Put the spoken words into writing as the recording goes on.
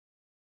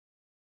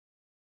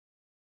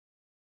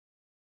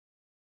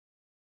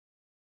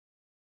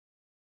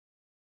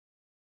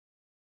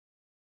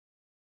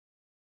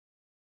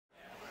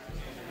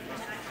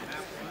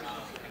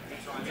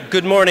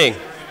Good morning.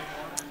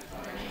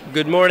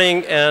 Good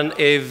morning and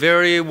a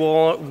very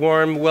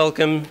warm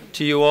welcome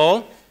to you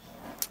all.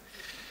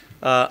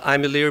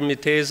 I'm Ilir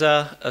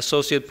Miteza,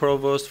 Associate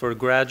Provost for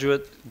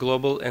Graduate,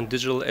 Global and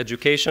Digital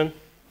Education.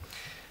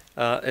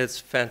 It's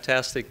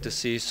fantastic to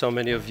see so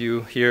many of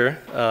you here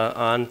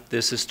on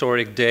this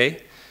historic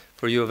day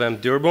for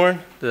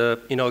UM-Dearborn,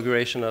 the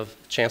inauguration of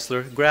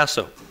Chancellor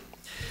Grasso.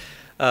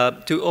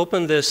 To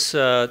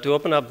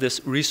open up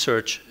this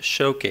research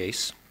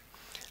showcase,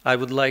 I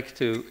would like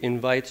to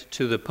invite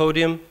to the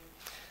podium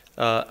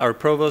our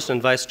Provost and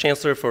Vice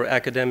Chancellor for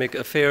Academic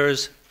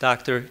Affairs,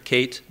 Dr.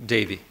 Kate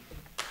Davey.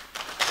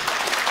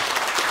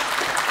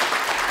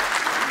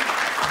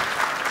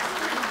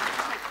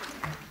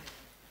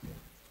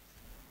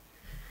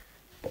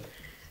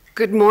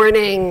 Good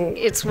morning.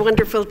 It's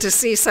wonderful to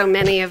see so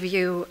many of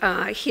you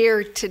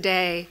here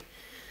today.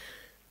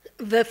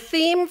 The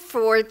theme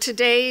for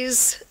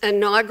today's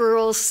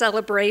inaugural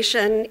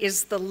celebration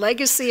is the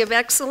legacy of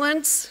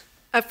excellence,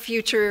 a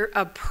future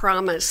of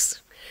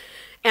promise.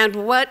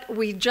 And what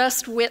we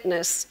just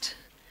witnessed,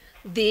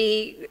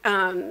 the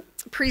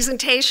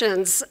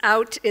presentations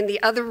out in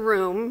the other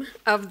room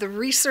of the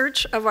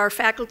research of our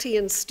faculty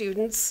and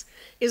students,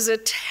 is a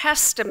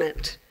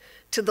testament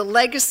to the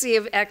legacy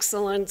of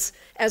excellence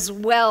as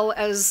well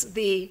as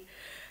the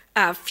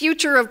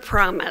future of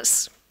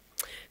promise.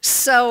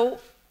 So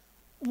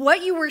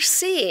what you were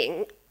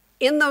seeing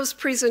in those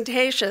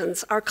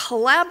presentations are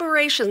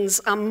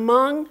collaborations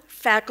among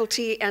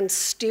faculty and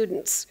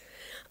students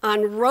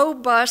on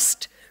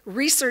robust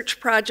research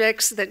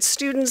projects that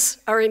students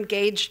are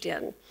engaged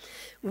in.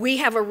 We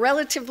have a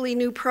relatively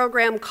new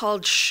program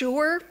called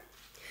SURE,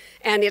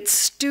 and it's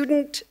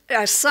student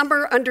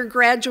summer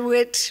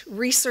undergraduate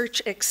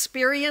research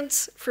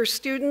experience for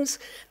students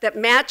that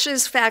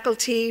matches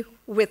faculty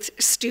with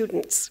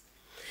students.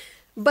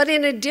 But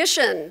in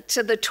addition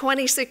to the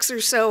 26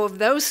 or so of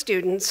those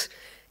students,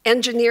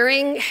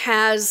 engineering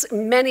has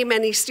many,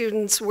 many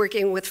students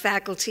working with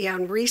faculty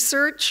on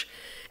research,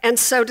 and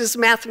so does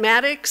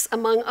mathematics,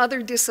 among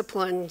other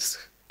disciplines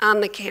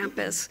on the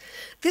campus.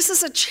 This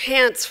is a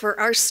chance for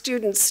our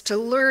students to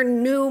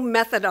learn new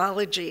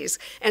methodologies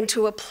and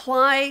to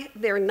apply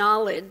their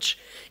knowledge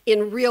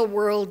in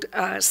real-world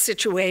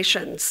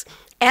situations.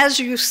 As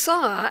you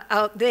saw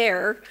out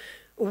there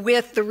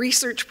with the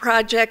research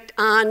project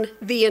on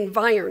the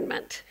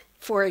environment,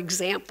 for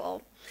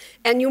example.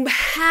 And you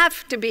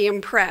have to be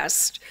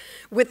impressed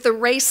with the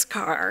race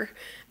car.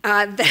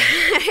 And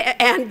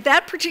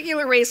that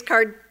particular race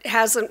car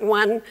hasn't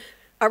won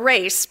a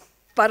race,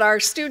 but our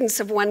students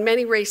have won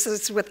many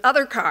races with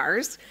other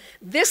cars.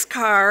 This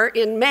car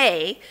in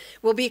May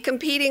will be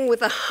competing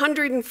with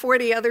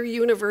 140 other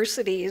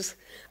universities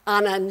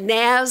on a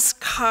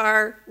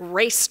NASCAR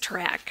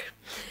racetrack.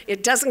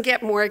 It doesn't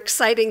get more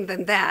exciting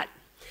than that.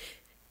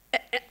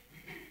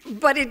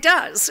 But it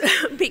does,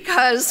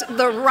 because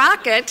the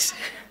rocket,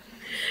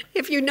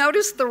 if you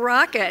notice the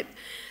rocket,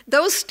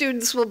 those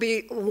students will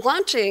be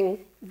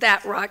launching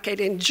that rocket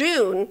in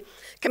June,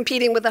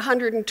 competing with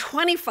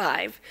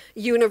 125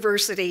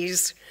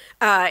 universities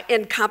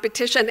in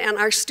competition, and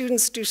our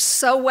students do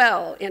so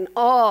well in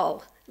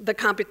all the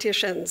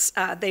competitions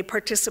they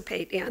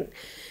participate in.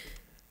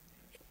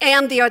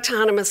 And the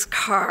autonomous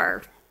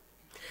car.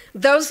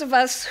 Those of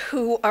us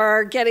who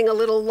are getting a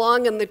little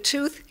long in the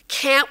tooth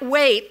can't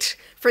wait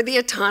for the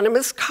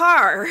autonomous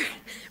car,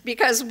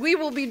 because we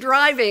will be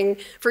driving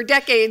for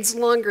decades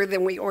longer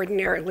than we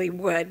ordinarily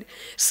would.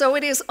 So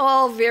it is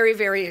all very,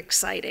 very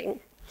exciting.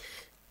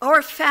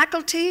 Our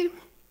faculty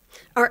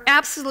are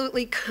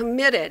absolutely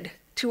committed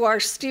to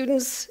our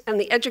students and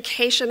the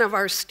education of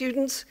our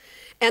students,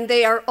 and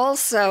they are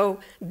also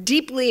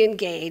deeply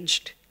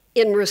engaged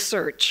in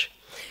research.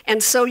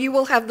 And so you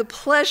will have the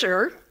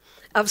pleasure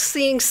of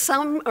seeing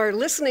some or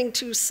listening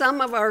to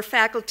some of our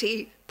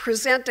faculty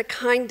present a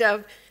kind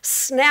of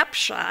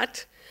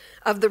snapshot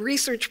of the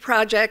research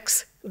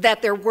projects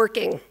that they're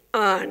working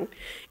on.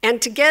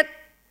 And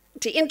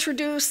to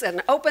introduce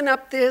and open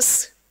up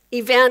this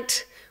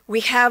event, we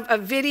have a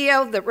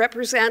video that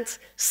represents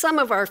some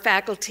of our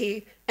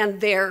faculty and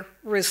their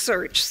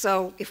research.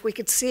 So if we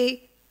could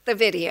see the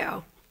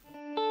video.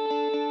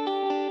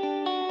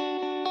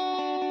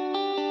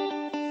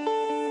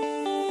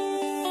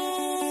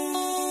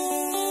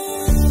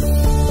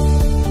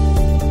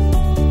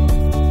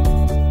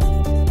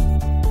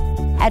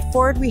 At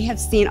Ford, we have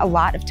seen a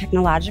lot of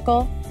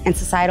technological and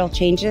societal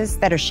changes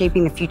that are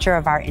shaping the future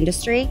of our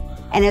industry.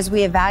 And as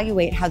we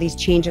evaluate how these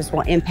changes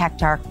will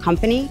impact our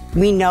company,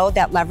 we know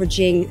that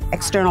leveraging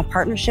external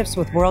partnerships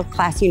with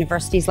world-class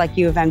universities like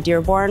U of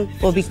M-Dearborn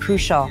will be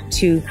crucial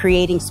to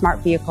creating smart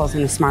vehicles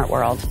in a smart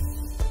world.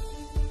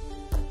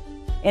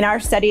 In our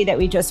study that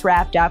we just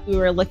wrapped up, we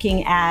were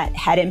looking at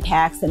head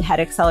impacts and head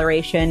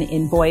acceleration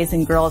in boys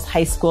and girls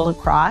high school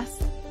lacrosse.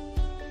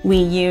 We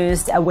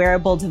used a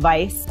wearable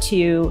device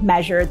to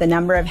measure the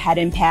number of head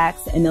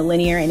impacts and the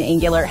linear and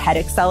angular head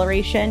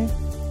acceleration.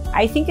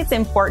 I think it's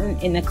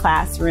important in the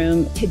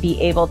classroom to be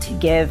able to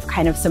give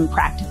kind of some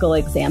practical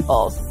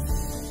examples.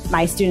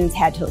 My students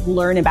had to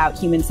learn about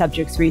human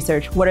subjects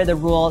research. What are the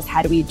rules?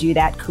 How do we do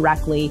that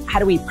correctly? How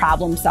do we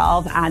problem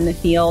solve on the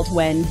field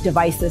when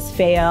devices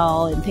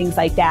fail and things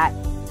like that?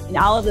 In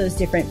all of those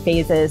different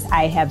phases,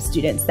 I have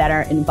students that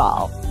are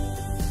involved.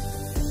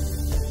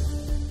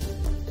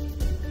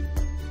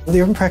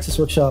 The Urban Practice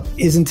Workshop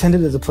is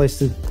intended as a place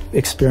to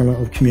experiment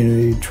with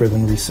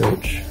community-driven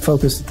research,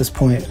 focused at this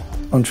point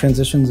on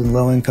transitions in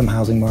low-income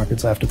housing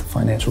markets after the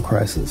financial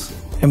crisis.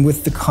 And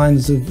with the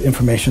kinds of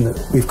information that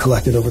we've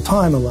collected over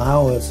time,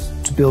 allow us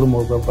to build a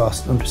more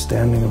robust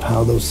understanding of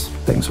how those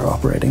things are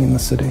operating in the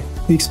city.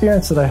 The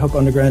experience that I hope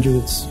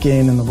undergraduates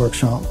gain in the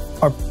workshop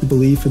are the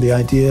belief or the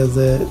idea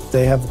that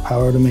they have the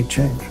power to make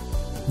change.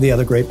 The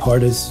other great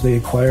part is they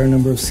acquire a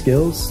number of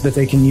skills that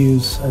they can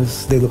use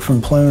as they look for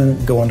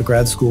employment, go on to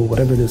grad school,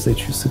 whatever it is they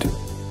choose to do.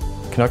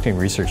 Conducting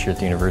research here at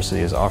the university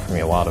has offered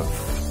me a lot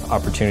of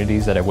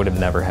opportunities that I would have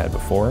never had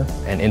before,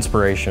 and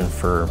inspiration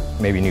for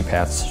maybe new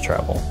paths to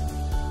travel.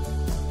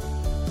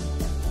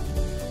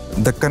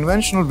 The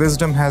conventional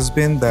wisdom has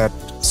been that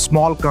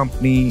small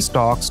company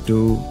stocks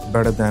do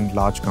better than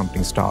large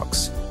company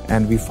stocks,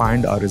 and we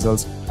find our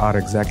results are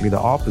exactly the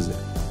opposite.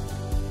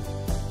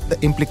 The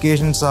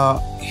implications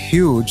are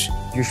huge.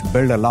 You should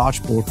build a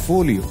large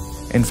portfolio.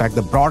 In fact,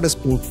 the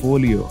broadest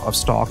portfolio of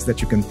stocks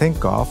that you can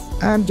think of,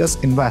 and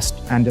just invest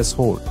and just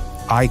hold.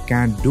 I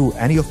can't do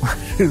any of my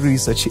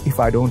research if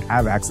I don't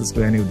have access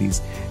to any of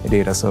these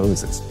data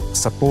services.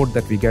 Support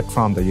that we get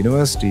from the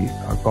university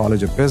or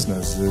College of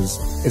Business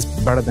is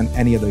better than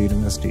any other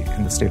university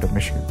in the state of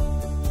Michigan.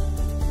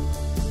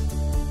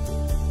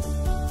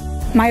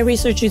 My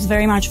research is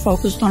very much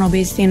focused on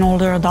obesity in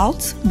older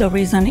adults. The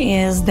reason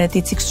is that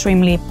it's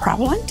extremely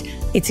prevalent,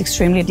 it's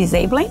extremely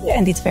disabling,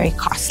 and it's very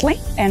costly.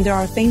 And there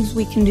are things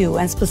we can do,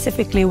 and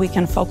specifically we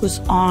can focus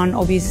on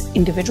obese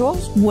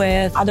individuals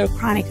with other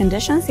chronic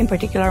conditions, in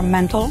particular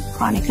mental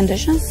chronic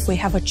conditions. We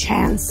have a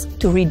chance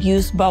to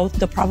reduce both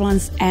the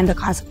prevalence and the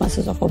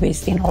consequences of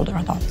obesity in older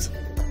adults.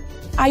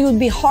 I would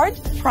be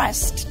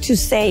hard-pressed to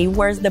say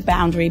where's the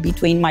boundary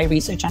between my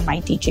research and my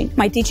teaching.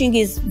 My teaching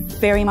is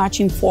very much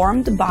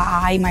informed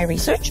by my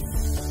research.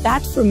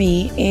 That, for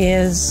me,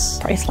 is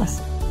priceless.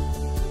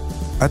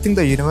 I think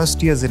the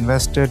university has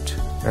invested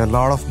a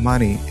lot of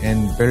money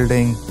in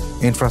building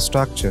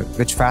infrastructure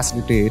which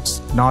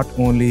facilitates not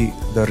only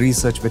the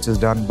research which is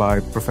done by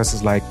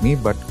professors like me,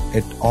 but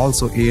it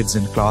also aids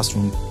in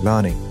classroom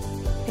learning.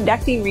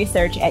 Conducting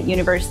research at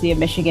University of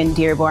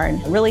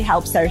Michigan-Dearborn really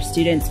helps our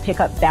students pick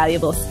up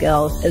valuable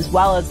skills as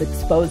well as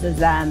exposes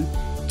them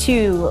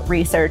to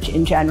research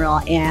in general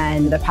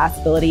and the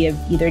possibility of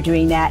either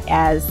doing that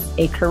as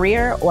a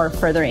career or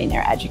furthering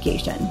their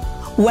education.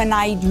 When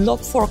I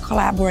look for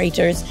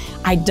collaborators,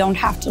 I don't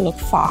have to look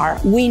far.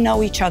 We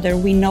know each other,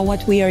 we know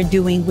what we are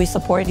doing, we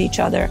support each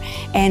other,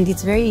 and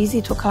it's very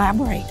easy to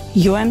collaborate.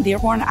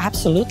 UM-Dearborn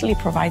absolutely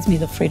provides me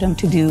the freedom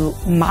to do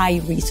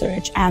my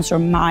research, answer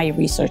my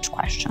research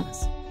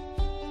questions.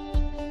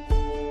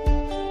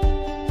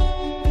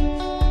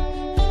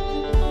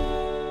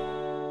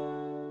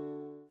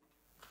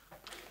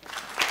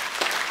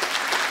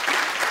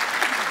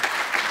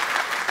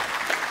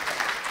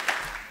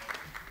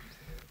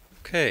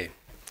 Okay.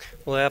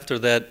 Well, after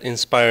that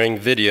inspiring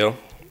video,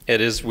 it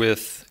is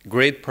with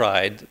great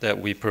pride that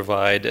we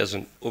provide as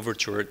an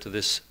overture to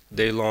this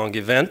day-long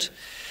event,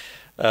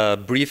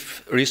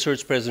 brief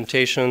research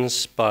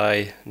presentations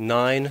by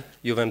 9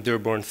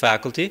 UM-Dearborn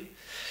faculty,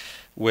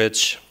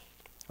 which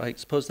I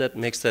suppose that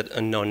makes that a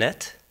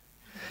nonette,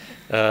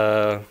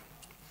 a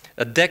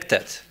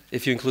dectet,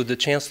 if you include the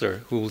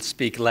Chancellor, who will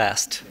speak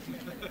last,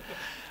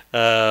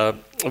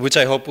 which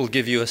I hope will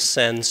give you a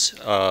sense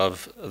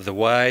of the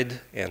wide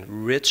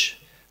and rich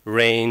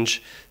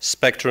range,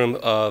 spectrum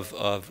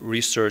of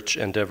research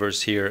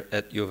endeavors here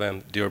at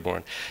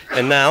UM-Dearborn.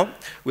 And now,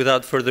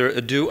 without further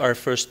ado, our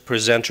first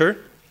presenter,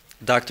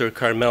 Dr.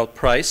 Carmel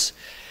Price.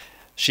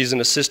 She's an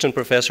assistant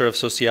professor of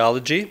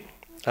sociology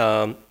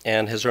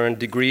and has earned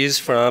degrees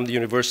from the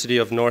University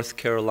of North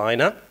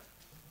Carolina,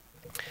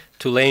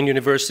 Tulane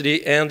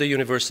University, and the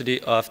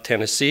University of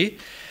Tennessee.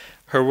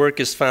 Her work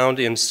is found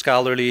in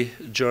scholarly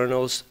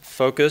journals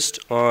focused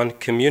on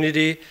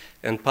community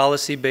and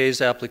policy-based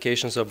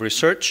applications of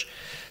research,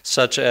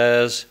 such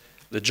as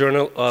the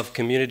Journal of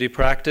Community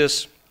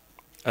Practice,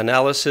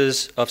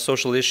 Analysis of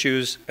Social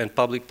Issues and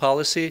Public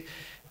Policy,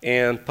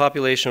 and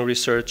Population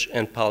Research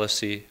and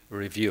Policy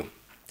Review.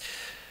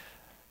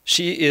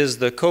 She is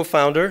the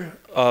co-founder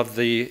of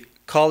the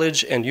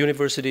College and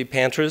University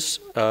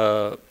Panthers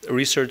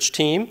research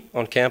team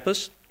on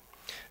campus.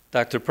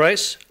 Dr.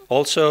 Price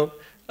also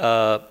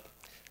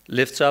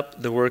lifts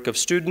up the work of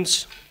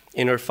students.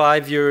 In her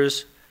 5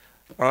 years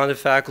on the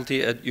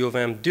faculty at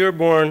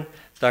UM-Dearborn,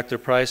 Dr.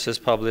 Price has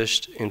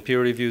published in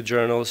peer-reviewed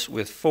journals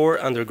with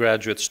 4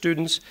 undergraduate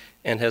students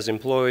and has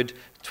employed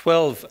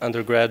 12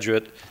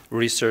 undergraduate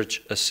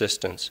research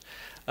assistants.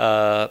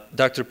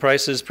 Dr.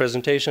 Price's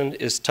presentation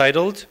is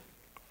titled,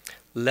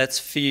 "Let's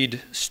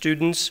Feed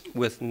Students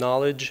with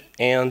Knowledge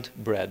and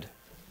Bread."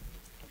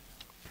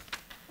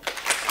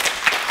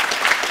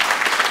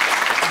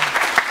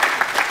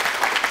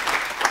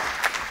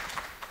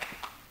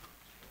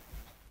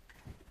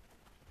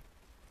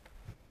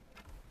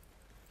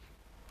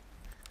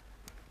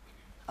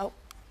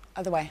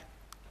 Other way.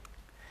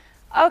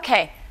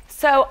 Okay,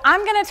 so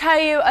I'm going to tell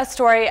you a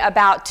story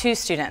about two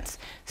students,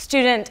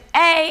 student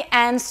A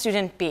and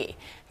student B.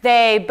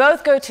 They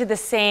both go to the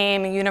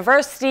same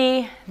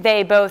university,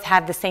 they both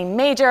have the same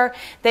major,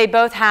 they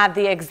both have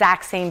the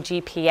exact same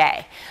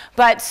GPA.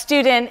 But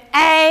student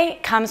A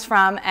comes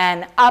from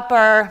an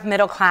upper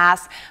middle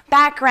class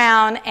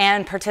background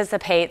and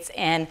participates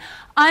in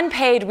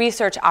unpaid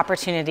research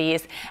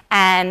opportunities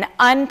and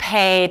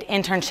unpaid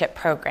internship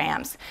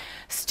programs.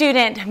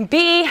 Student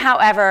B,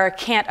 however,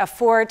 can't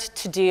afford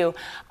to do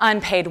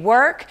unpaid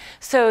work,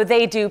 so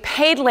they do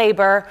paid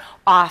labor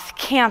off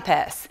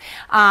campus.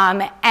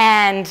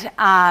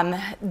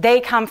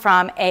 They come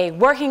from a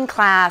working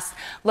class,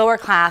 lower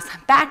class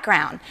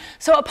background.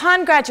 So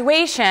upon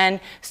graduation,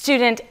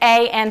 student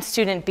A and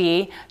student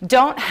B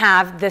don't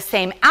have the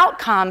same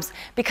outcomes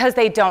because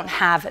they don't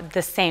have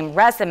the same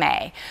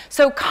resume.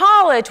 So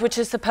college, which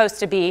is supposed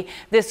to be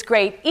this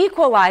great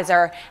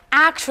equalizer,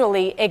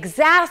 actually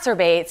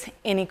exacerbates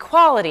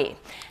inequality.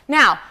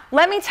 Now,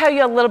 let me tell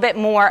you a little bit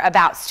more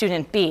about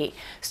student B.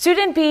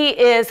 Student B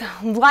is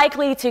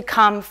likely to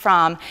come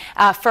from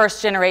a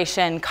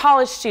first-generation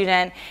college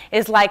student,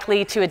 is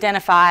likely to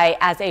identify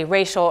as a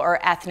racial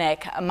or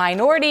ethnic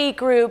minority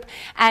group,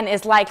 and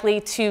is likely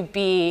to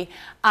be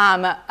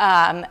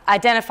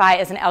identify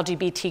as an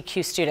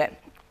LGBTQ student.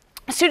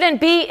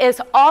 Student B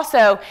is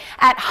also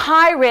at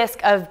high risk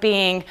of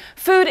being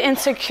food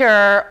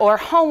insecure or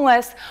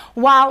homeless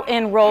while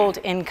enrolled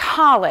in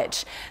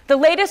college. The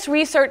latest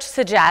research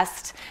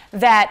suggests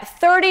that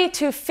 30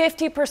 to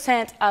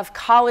 50% of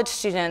college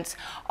students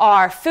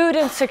are food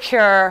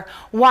insecure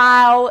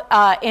while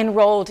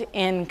enrolled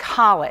in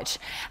college.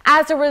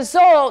 As a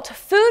result,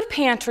 food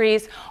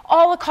pantries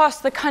all across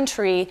the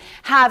country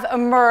have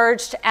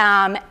emerged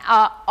on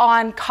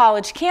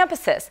college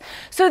campuses.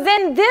 So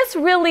then this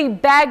really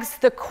begs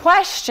the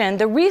question,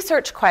 the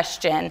research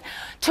question,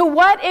 to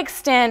what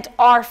extent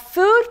are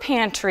food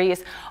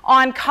pantries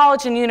on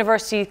college and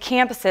university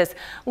campuses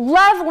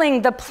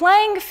leveling the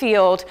playing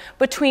field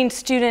between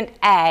student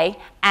A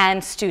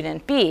and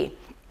student B?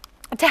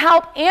 To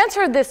help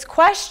answer this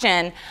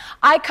question,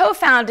 I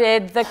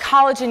co-founded the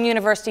College and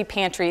University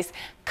Pantries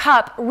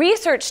Cup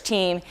research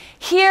team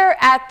here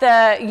at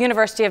the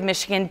University of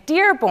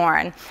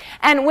Michigan-Dearborn.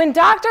 And when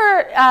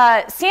Dr.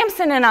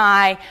 Sampson and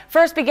I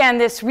first began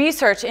this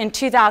research in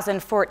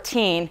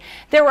 2014,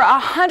 there were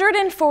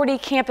 140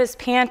 campus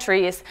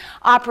pantries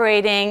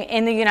operating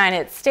in the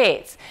United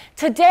States.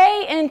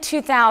 Today, in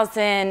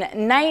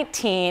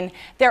 2019,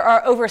 there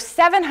are over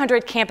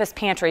 700 campus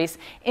pantries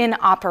in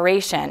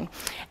operation.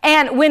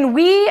 And when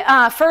we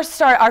first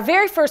started, our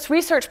very first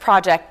research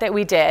project that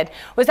we did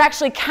was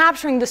actually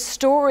capturing the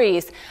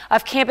stories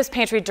of campus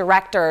pantry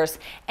directors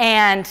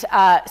and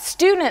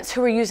students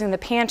who were using the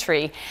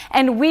pantry.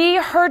 And we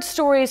heard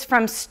stories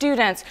from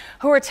students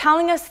who were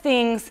telling us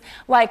things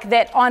like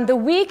that on the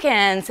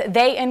weekends,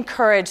 they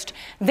encouraged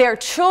their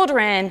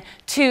children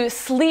to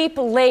sleep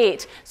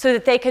late so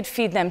that they could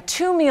feed them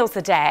 2 meals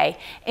a day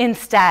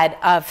instead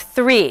of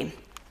 3.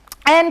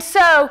 And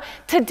so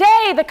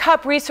today, the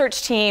CUP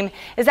research team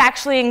is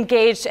actually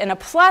engaged in a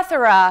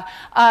plethora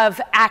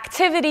of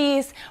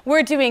activities.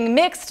 We're doing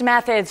mixed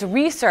methods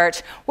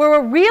research where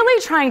we're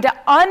really trying to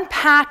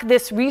unpack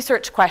this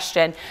research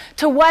question.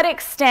 To what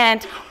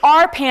extent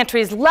are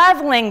pantries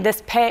leveling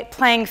this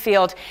playing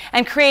field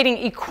and creating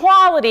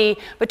equality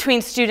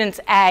between students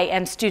A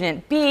and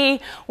student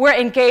B? We're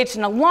engaged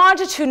in a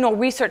longitudinal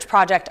research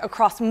project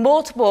across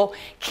multiple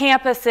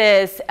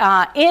campuses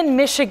in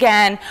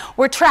Michigan.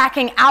 We're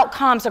tracking outcomes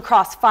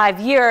across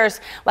 5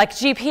 years, like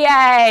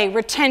GPA,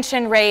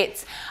 retention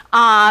rates,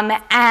 and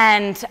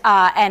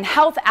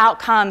health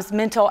outcomes,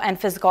 mental and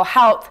physical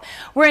health.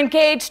 We're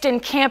engaged in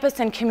campus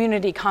and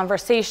community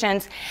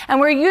conversations, and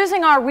we're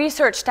using our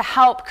research to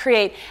help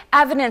create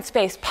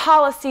evidence-based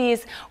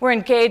policies. We're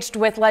engaged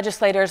with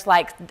legislators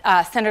like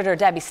Senator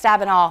Debbie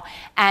Stabenow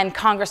and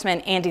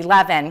Congressman Andy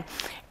Levin.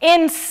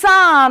 In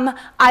sum,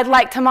 I'd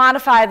like to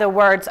modify the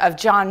words of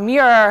John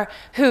Muir,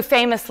 who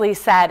famously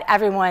said,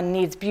 "Everyone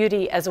needs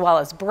beauty as well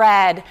as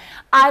bread."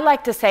 I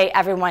like to say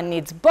everyone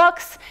needs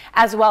books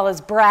as well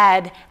as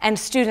bread, and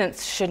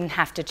students shouldn't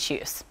have to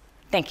choose.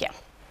 Thank you.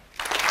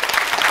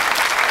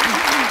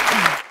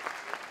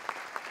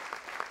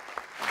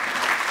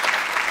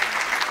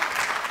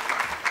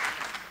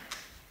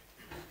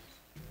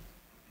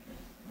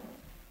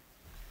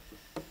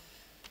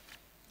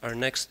 Our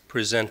next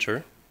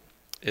presenter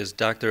is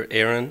Dr.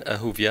 Aaron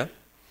Ahuvia,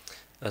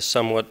 a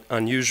somewhat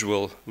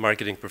unusual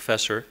marketing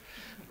professor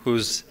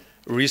whose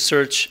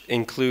research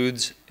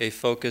includes a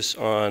focus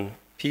on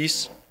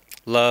peace,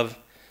 love,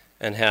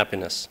 and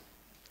happiness.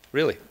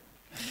 Really.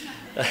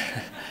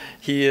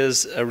 He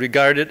is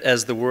regarded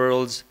as the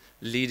world's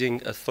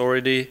leading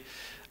authority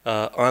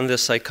on the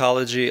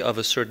psychology of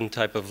a certain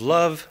type of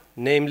love,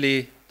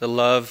 namely the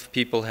love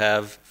people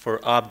have for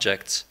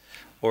objects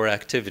or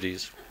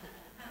activities.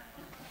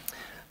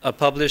 A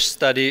published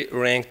study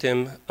ranked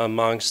him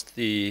amongst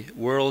the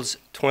world's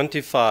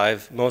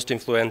 25 most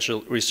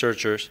influential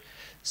researchers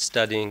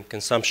studying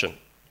consumption.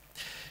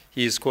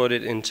 He is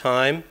quoted in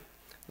Time,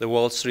 the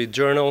Wall Street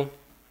Journal,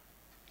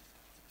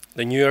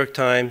 the New York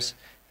Times,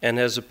 and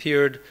has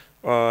appeared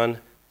on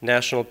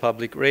National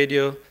Public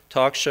Radio,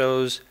 talk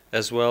shows,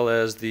 as well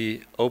as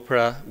the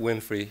Oprah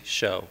Winfrey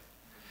Show.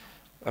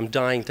 I'm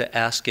dying to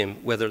ask him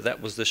whether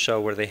that was the show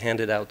where they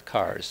handed out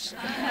cars.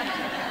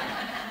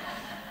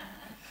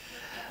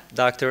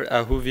 Dr.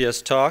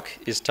 Ahuvia's talk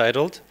is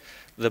titled,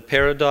 The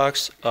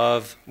Paradox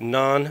of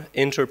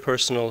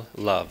Non-Interpersonal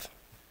Love.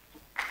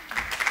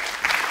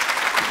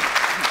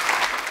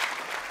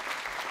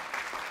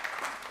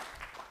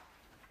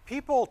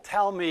 People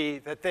tell me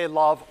that they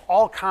love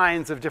all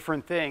kinds of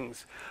different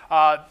things.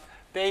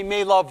 They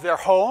may love their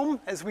home,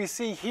 as we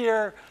see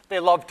here. They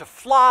love to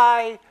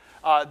fly.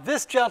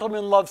 This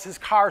gentleman loves his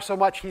car so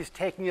much he's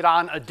taking it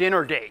on a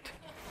dinner date.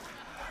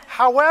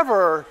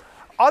 However,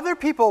 other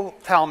people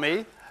tell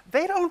me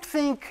they don't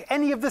think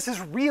any of this is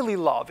really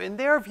love. In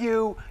their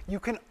view, you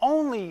can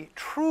only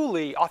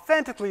truly,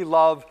 authentically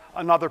love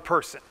another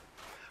person.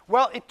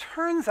 Well, it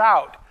turns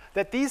out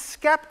that these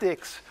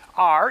skeptics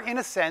are, in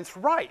a sense,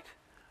 right.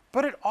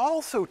 But it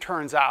also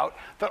turns out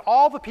that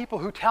all the people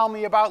who tell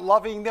me about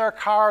loving their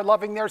car,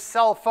 loving their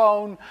cell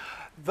phone,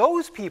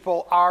 those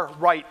people are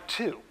right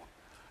too.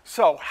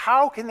 So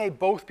how can they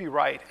both be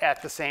right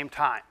at the same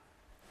time?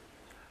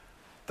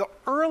 The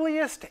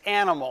earliest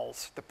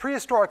animals, the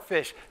prehistoric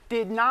fish,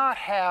 did not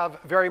have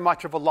very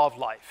much of a love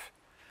life.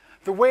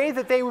 The way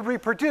that they would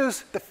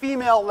reproduce, the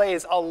female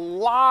lays a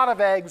lot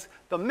of eggs,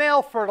 the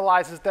male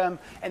fertilizes them,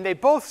 and they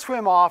both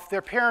swim off,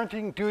 their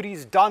parenting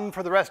duties done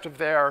for the rest of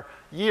their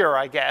year,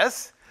 I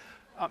guess.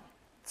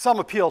 Some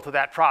appeal to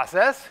that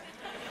process.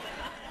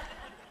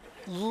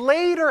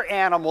 Later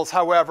animals,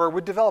 however,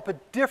 would develop a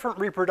different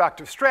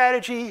reproductive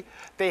strategy.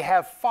 They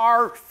have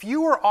far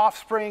fewer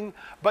offspring,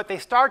 but they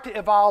start to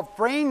evolve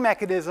brain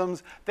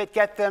mechanisms that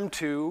get them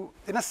to,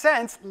 in a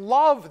sense,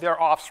 love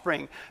their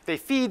offspring. They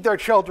feed their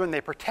children, they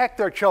protect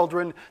their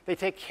children, they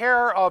take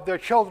care of their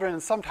children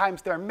and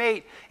sometimes their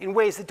mate in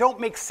ways that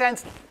don't make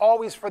sense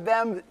always for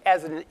them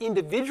as an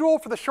individual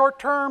for the short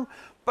term,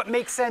 but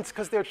make sense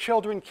because their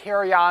children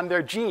carry on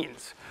their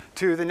genes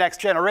to the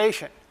next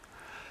generation.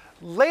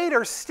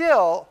 Later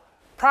still,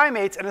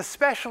 primates, and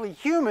especially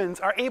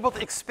humans, are able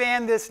to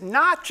expand this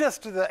not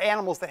just to the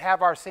animals that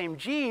have our same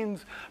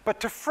genes, but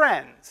to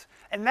friends.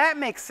 And that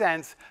makes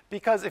sense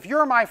because if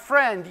you're my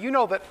friend, you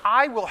know that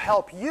I will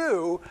help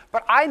you,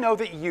 but I know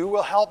that you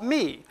will help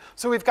me.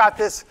 So we've got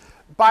this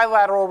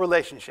bilateral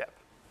relationship.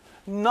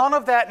 None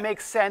of that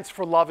makes sense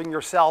for loving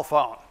your cell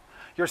phone.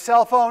 Your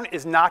cell phone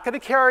is not going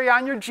to carry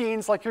on your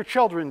genes like your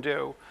children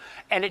do.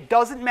 And it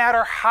doesn't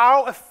matter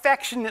how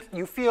affectionate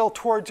you feel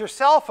towards your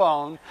cell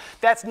phone,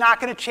 that's not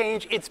going to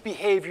change its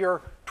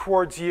behavior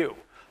towards you.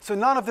 So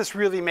none of this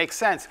really makes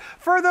sense.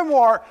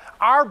 Furthermore,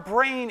 our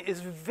brain is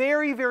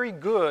very, very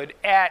good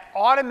at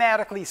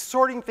automatically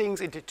sorting things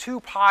into two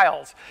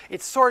piles.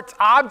 It sorts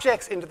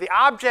objects into the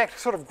object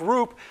sort of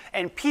group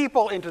and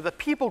people into the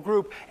people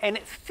group, and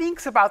it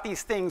thinks about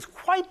these things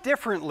quite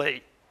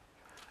differently.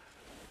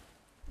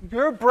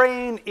 Your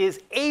brain is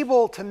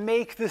able to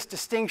make this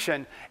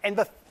distinction, and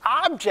the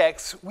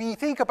objects we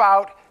think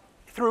about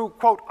through,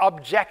 quote,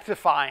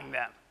 objectifying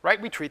them,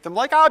 right? We treat them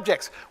like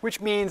objects, which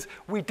means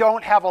we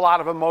don't have a lot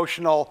of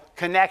emotional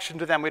connection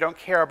to them. We don't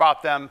care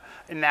about them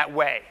in that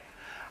way.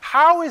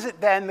 How is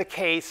it then the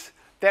case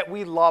that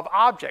we love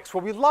objects?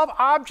 Well, we love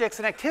objects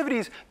and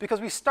activities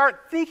because we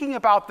start thinking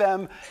about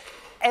them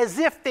as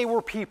if they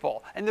were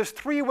people. And there's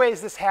three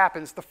ways this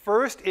happens. The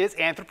first is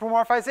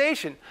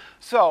anthropomorphization.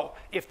 So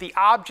if the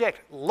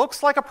object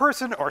looks like a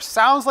person or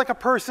sounds like a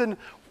person,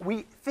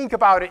 we think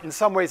about it in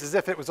some ways as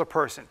if it was a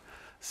person.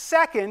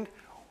 Second,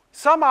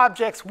 some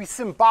objects we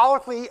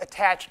symbolically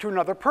attach to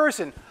another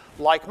person,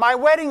 like my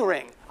wedding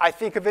ring. I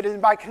think of it in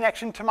my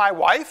connection to my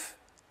wife.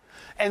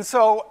 And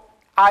so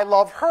I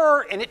love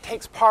her, and it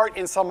takes part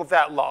in some of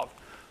that love.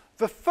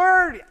 The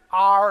third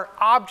are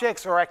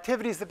objects or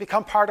activities that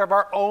become part of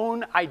our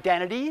own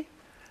identity.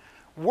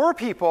 We're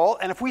people,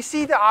 and if we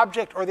see the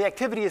object or the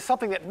activity as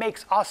something that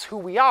makes us who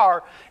we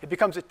are, it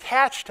becomes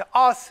attached to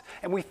us,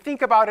 and we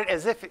think about it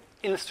as if,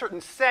 in a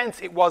certain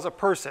sense, it was a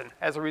person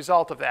as a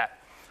result of that.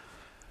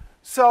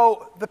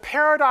 So the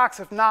paradox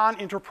of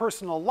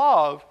non-interpersonal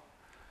love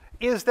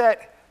is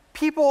that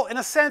people, in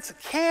a sense,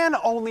 can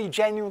only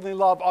genuinely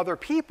love other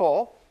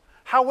people.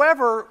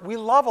 However, we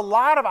love a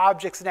lot of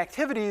objects and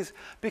activities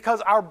because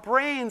our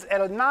brains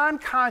at a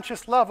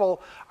non-conscious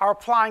level are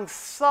applying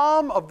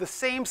some of the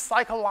same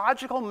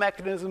psychological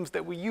mechanisms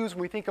that we use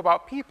when we think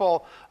about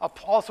people,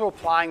 also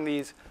applying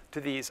these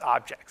to these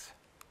objects.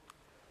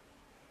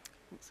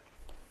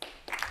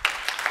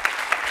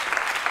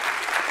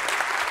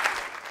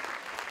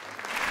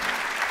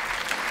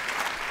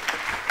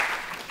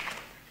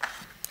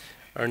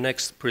 Our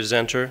next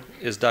presenter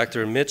is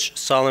Dr. Mitch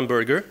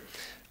Sollenberger,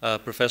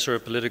 Professor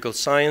of Political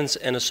Science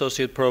and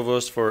Associate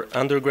Provost for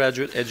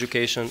Undergraduate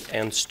Education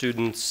and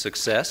Student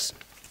Success.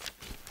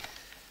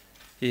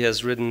 He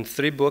has written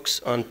 3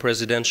 books on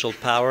presidential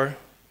power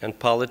and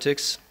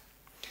politics,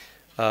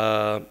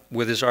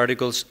 with his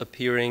articles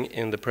appearing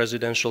in the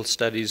Presidential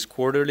Studies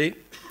Quarterly,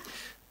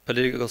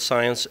 Political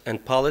Science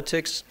and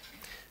Politics,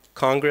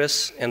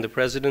 Congress and the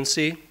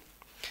Presidency,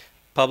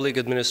 Public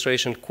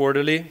Administration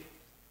Quarterly,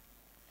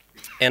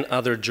 and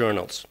other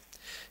journals.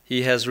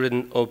 He has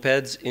written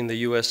op-eds in the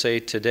USA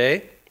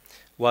Today,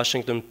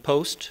 Washington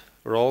Post,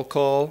 Roll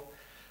Call,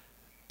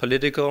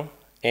 Politico,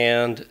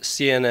 and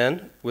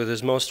CNN, with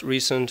his most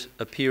recent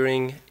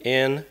appearing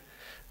in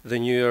the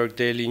New York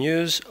Daily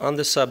News on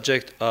the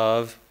subject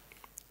of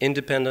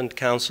independent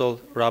counsel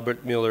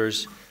Robert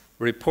Mueller's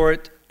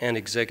report and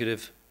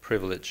executive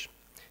privilege.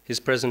 His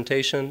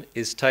presentation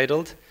is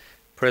titled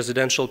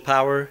Presidential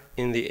Power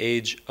in the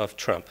Age of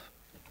Trump.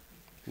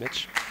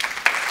 Mitch?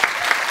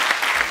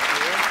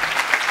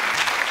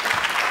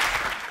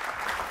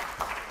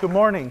 Good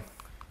morning.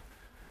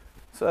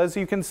 So as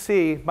you can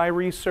see, my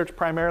research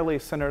primarily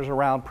centers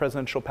around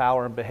presidential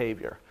power and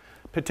behavior,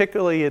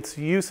 particularly its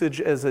usage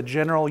as a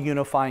general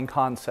unifying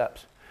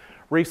concept.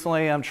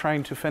 Recently, I'm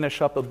trying to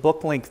finish up a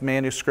book-length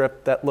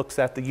manuscript that looks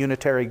at the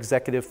unitary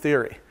executive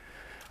theory.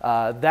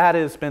 That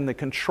has been the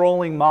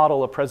controlling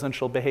model of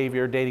presidential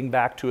behavior dating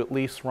back to at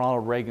least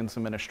Ronald Reagan's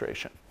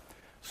administration.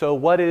 So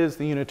what is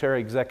the unitary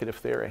executive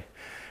theory?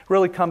 It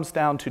really comes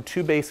down to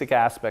two basic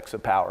aspects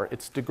of power: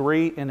 its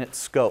degree and its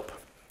scope.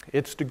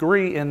 Its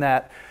degree in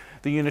that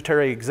the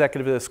unitary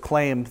executivists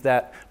claimed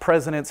that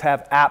presidents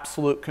have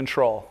absolute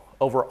control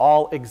over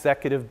all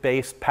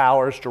executive-based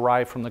powers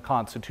derived from the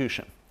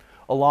Constitution,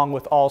 along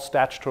with all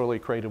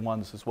statutorily created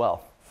ones as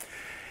well.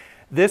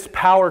 This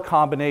power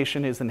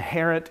combination is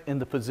inherent in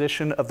the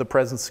position of the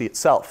presidency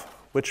itself,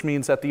 which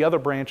means that the other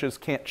branches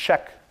can't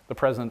check the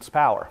president's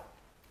power.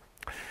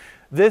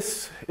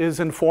 This is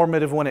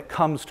informative when it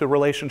comes to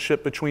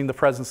relationship between the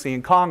presidency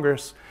and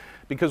Congress,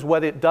 because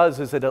what it does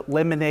is it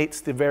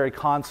eliminates the very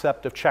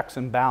concept of checks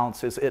and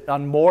balances. It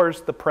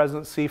unmoors the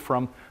presidency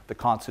from the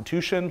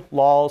Constitution,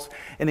 laws,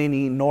 and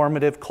any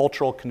normative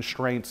cultural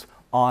constraints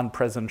on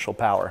presidential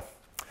power.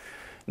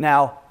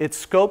 Now, its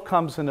scope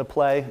comes into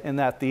play in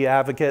that the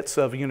advocates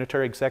of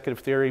unitary executive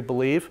theory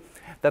believe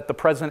that the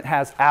president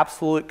has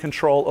absolute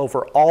control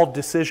over all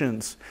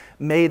decisions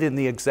made in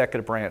the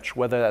executive branch,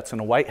 whether that's in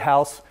the White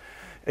House,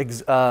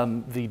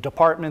 the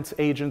departments,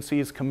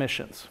 agencies,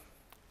 commissions.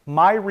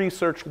 My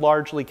research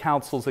largely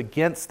counsels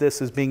against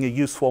this as being a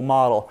useful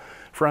model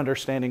for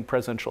understanding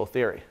presidential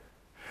theory.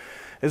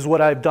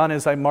 What I've done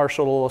is I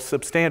marshaled a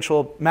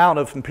substantial amount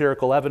of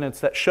empirical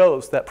evidence that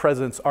shows that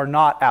presidents are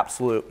not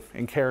absolute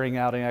in carrying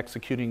out and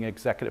executing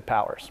executive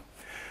powers.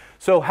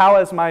 So how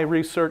has my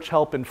research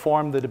helped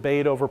inform the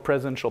debate over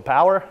presidential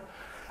power?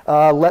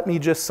 Let me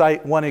just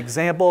cite one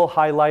example,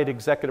 highlight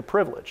executive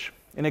privilege.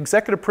 An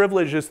executive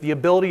privilege is the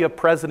ability of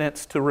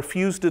presidents to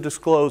refuse to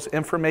disclose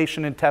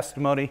information and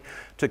testimony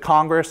to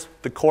Congress,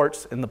 the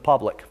courts, and the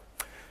public.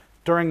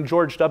 During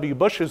George W.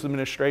 Bush's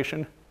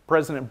administration,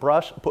 President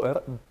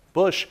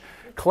Bush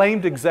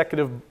claimed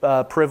executive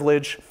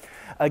privilege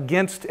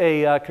against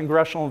a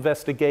congressional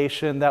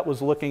investigation that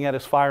was looking at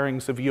his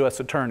firings of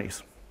U.S.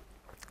 attorneys.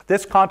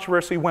 This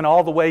controversy went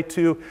all the way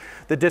to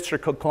the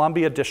District of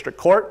Columbia District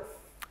Court,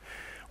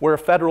 where a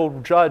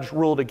federal judge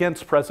ruled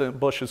against President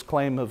Bush's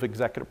claim of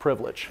executive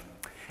privilege.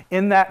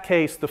 In that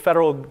case, the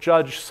federal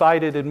judge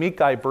cited an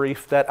amici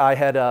brief that I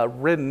had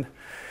written,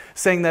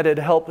 saying that it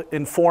helped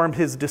inform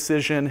his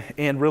decision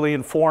and really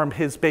inform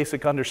his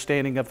basic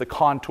understanding of the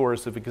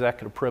contours of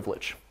executive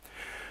privilege.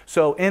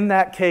 So in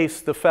that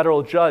case, the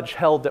federal judge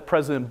held that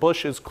President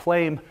Bush's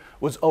claim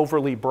was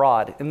overly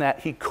broad, in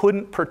that he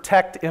couldn't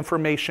protect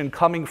information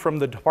coming from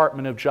the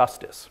Department of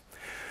Justice.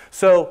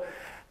 So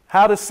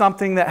how does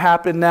something that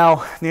happened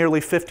now nearly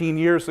 15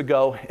 years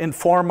ago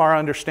inform our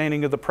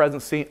understanding of the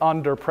presidency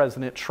under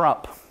President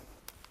Trump?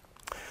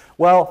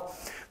 Well,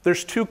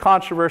 there's two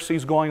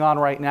controversies going on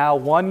right now.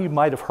 One you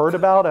might have heard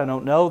about, I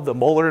don't know, the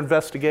Mueller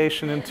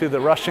investigation into the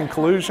Russian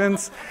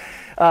collusions,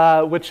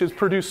 which has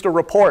produced a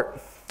report.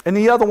 And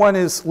the other one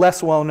is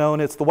less well known.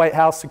 It's the White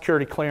House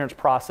security clearance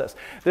process.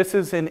 This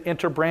is an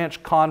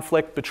interbranch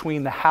conflict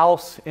between the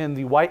House and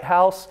the White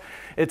House.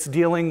 It's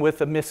dealing with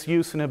the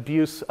misuse and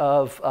abuse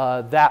of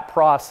that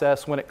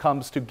process when it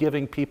comes to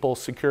giving people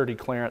security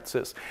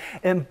clearances.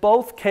 In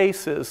both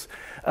cases,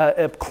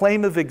 a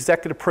claim of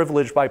executive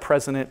privilege by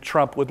President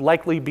Trump would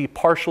likely be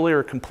partially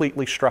or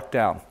completely struck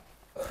down.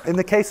 In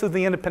the case of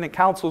the independent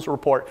counsel's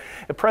report,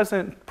 if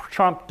President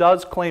Trump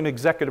does claim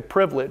executive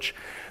privilege,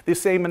 the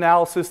same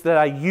analysis that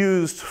I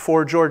used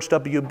for George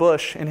W.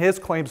 Bush in his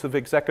claims of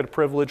executive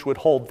privilege would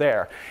hold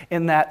there,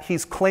 in that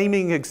he's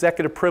claiming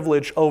executive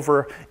privilege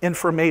over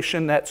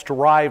information that's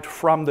derived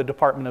from the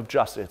Department of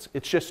Justice.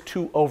 It's just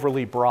too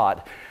overly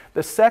broad.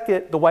 The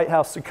second, the White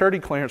House security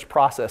clearance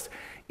process,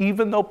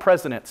 even though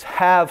presidents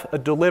have a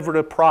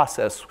deliberative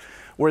process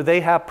where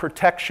they have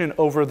protection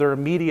over their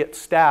immediate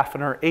staff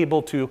and are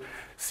able to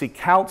seek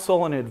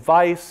counsel and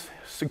advice,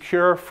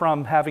 secure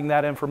from having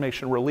that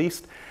information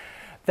released,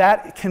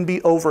 that can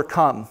be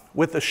overcome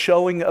with the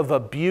showing of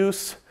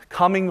abuse,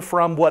 coming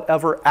from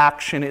whatever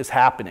action is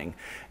happening.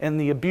 And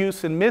the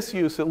abuse and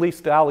misuse, at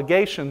least the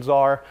allegations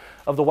are,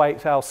 of the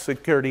White House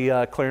security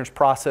clearance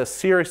process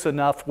serious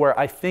enough where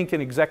I think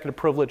an executive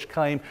privilege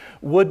claim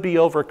would be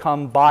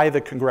overcome by the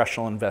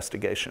congressional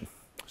investigation.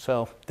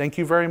 So thank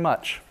you very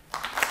much.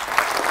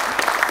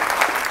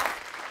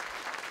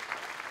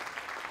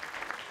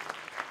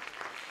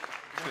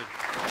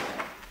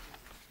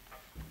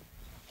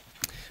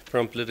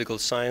 From political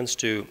science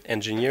to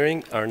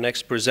engineering, our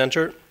next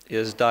presenter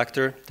is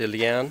Dr.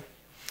 Deliane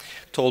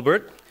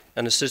Tolbert,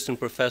 an assistant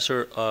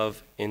professor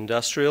of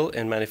industrial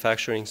and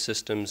manufacturing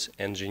systems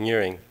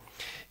engineering.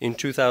 In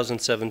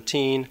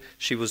 2017,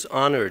 she was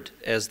honored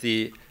as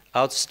the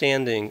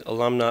Outstanding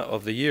Alumna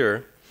of the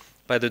Year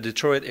by the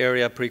Detroit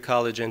Area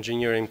Pre-College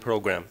Engineering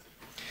Program.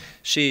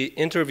 She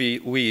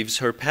interweaves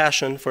her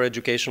passion for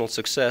educational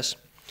success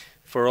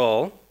for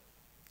all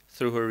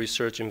through her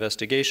research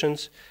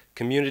investigations,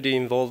 community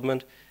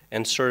involvement,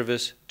 and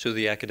service to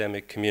the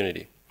academic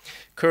community.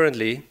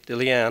 Currently,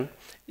 Deliane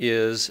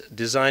is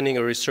designing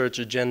a research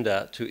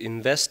agenda to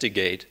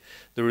investigate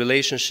the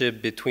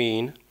relationship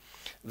between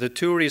the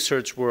two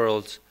research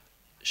worlds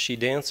she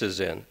dances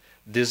in: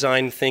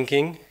 design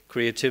thinking,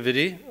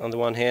 creativity on the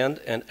one hand,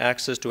 and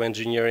access to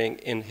engineering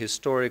in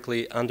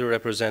historically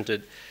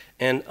underrepresented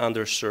and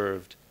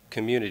underserved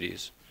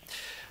communities.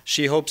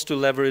 She hopes to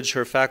leverage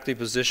her faculty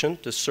position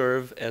to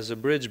serve as a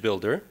bridge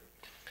builder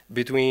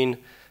between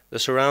the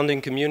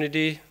surrounding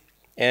community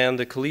and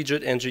the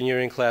collegiate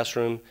engineering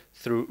classroom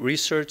through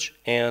research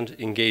and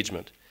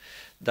engagement.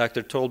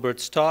 Dr.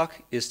 Tolbert's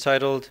talk is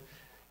titled,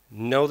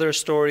 Know Their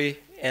Story,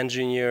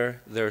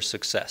 Engineer Their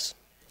Success.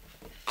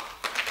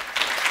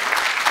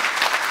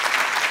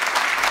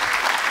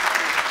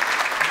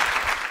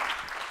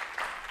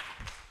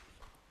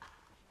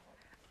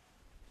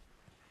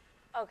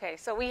 Okay,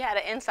 so we had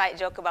an inside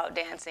joke about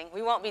dancing.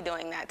 We won't be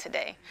doing that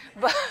today.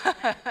 But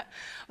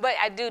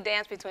I do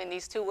dance between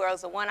these two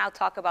worlds. The one I'll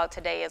talk about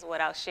today is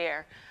what I'll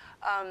share.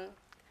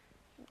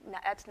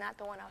 That's not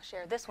the one I'll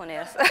share. This one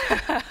is.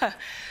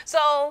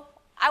 So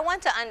I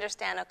want to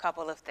understand a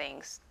couple of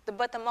things.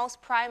 But the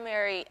most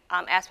primary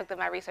aspect of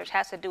my research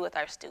has to do with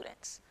our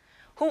students.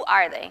 Who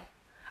are they?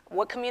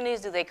 What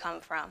communities do they come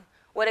from?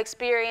 What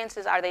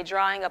experiences are they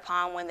drawing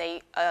upon when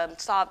they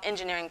solve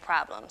engineering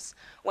problems,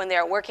 when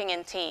they're working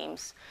in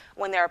teams,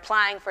 when they're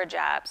applying for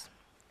jobs?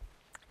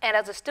 And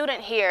as a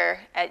student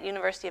here at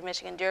University of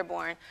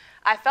Michigan-Dearborn,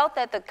 I felt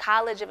that the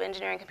College of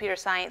Engineering and Computer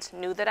Science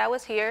knew that I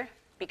was here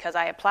because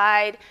I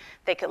applied.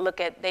 They could look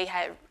at, they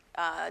had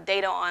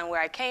data on where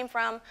I came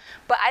from,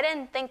 but I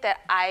didn't think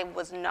that I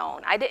was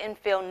known. I didn't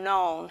feel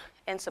known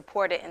and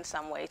supported in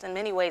some ways. In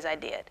many ways, I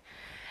did.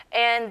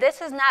 And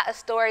this is not a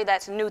story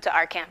that's new to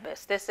our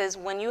campus. This is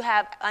when you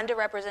have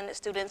underrepresented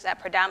students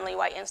at predominantly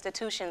white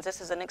institutions, this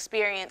is an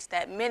experience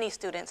that many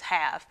students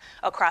have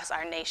across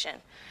our nation.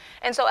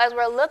 And so as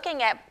we're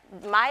looking at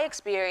my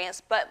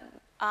experience, but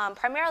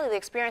primarily the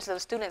experiences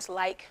of students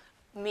like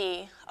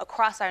me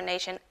across our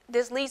nation,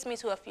 this leads me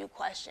to a few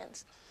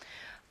questions.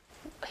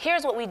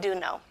 Here's what we do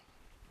know.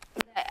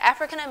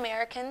 African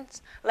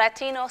Americans,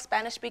 Latino,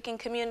 Spanish-speaking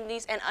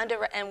communities,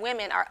 and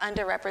women are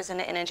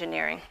underrepresented in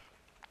engineering.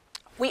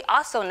 We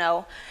also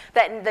know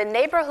that the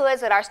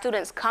neighborhoods that our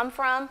students come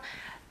from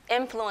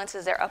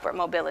influences their upward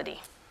mobility.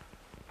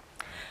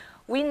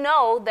 We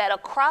know that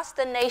across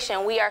the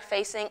nation, we are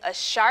facing a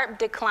sharp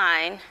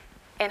decline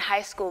in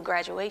high school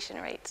graduation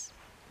rates.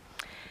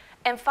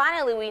 And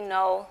finally, we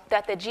know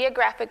that the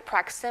geographic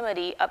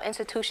proximity of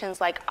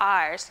institutions like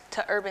ours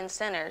to urban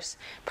centers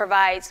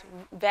provides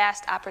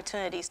vast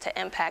opportunities to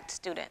impact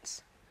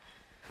students.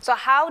 So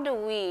how do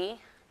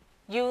we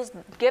use,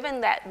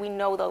 given that we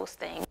know those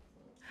things,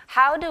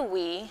 how do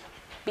we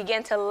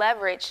begin to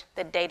leverage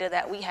the data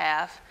that we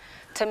have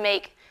to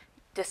make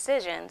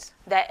decisions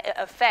that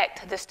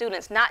affect the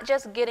students, not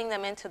just getting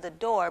them into the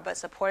door, but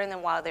supporting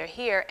them while they're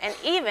here, and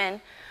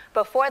even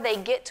before they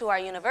get to our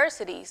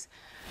universities,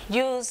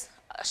 use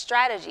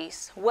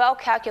strategies,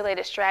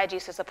 well-calculated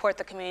strategies to support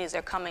the communities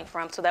they're coming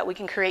from so that we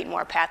can create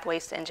more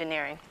pathways to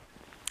engineering.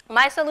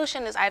 My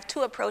solution is I have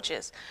two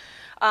approaches.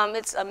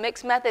 It's a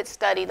mixed method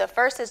study. The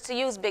first is to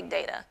use big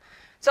data.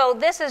 So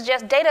this is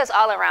just, data is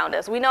all around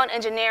us. We know in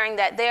engineering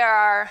that there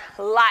are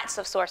lots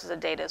of sources of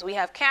data. We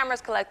have cameras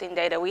collecting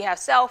data. We have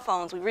cell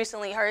phones. We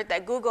recently heard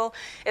that Google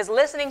is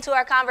listening to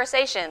our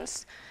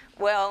conversations.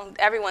 Well,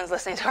 everyone's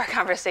listening to our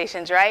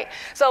conversations, right?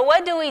 So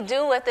what do we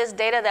do with this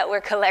data that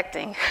we're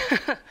collecting?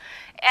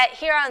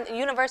 Here on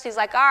universities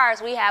like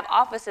ours, we have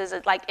offices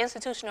like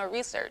institutional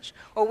research,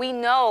 where we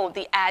know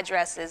the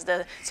addresses,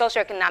 the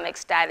socioeconomic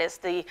status,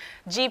 the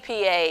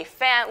GPA,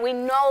 we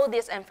know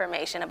this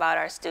information about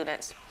our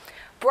students.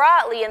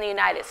 Broadly in the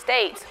United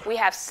States, we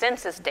have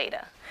census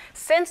data.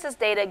 Census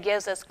data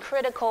gives us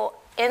critical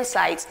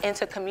insights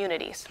into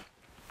communities.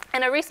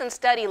 In a recent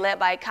study led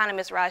by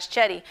economist Raj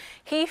Chetty,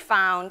 he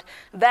found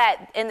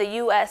that in the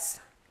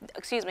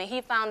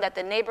he found that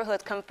the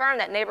neighborhoods, confirmed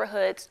that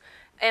neighborhoods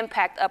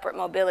impact upward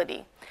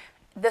mobility.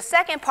 The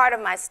second part of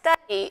my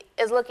study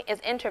is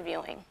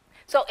interviewing.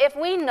 So if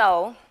we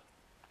know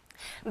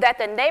that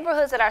the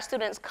neighborhoods that our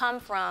students come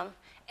from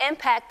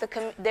impact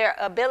their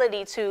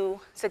ability to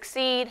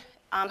succeed,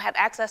 have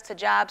access to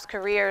jobs,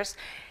 careers,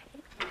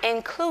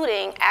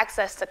 including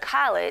access to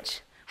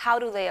college. How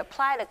do they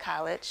apply to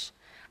college?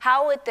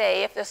 How would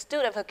they, if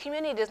a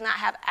community does not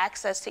have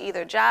access to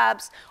either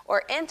jobs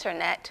or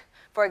internet,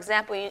 for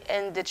example,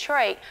 in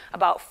Detroit,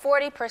 about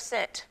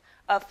 40%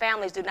 of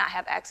families do not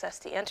have access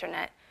to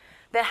internet,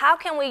 then how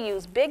can we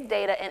use big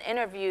data and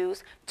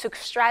interviews to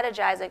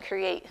strategize and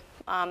create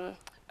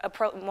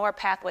more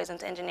pathways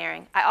into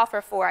engineering? I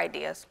offer 4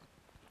 ideas.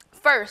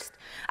 First,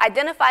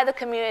 identify the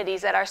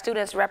communities that our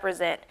students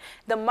represent,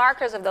 the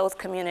markers of those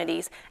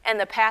communities, and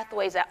the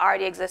pathways that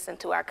already exist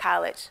into our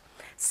college.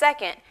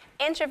 Second,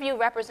 interview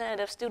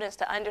representative students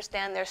to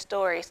understand their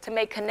stories, to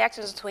make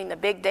connections between the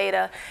big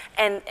data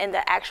and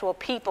the actual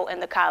people in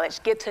the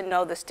college, get to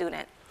know the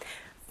student.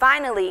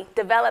 Finally,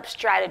 develop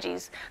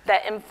strategies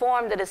that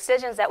inform the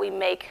decisions that we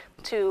make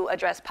to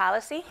address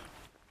policy,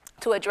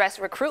 to address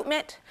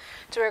recruitment,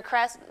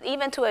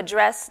 even to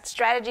address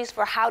strategies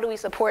for how do we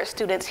support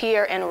students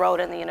here enrolled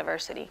in the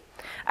university.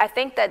 I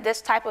think that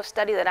this type of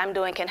study that I'm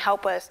doing can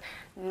help us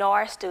know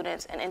our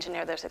students and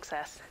engineer their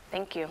success.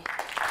 Thank you.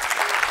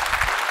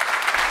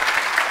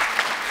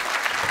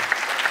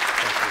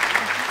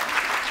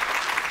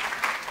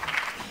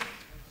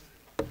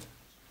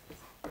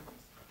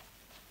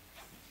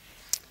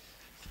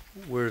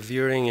 We're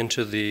veering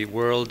into the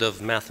world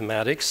of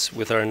mathematics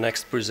with our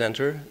next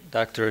presenter,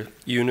 Dr.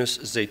 Yunus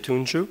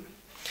Zeytuncu,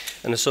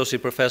 an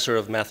associate professor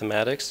of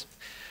mathematics.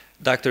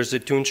 Dr.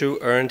 Zeytuncu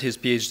earned his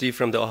PhD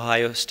from the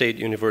Ohio State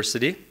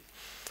University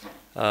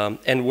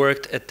and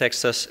worked at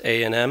Texas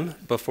A&M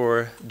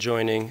before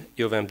joining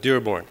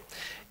UM-Dearborn.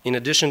 In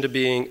addition to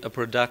being a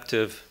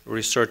productive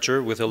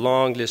researcher with a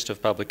long list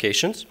of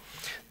publications,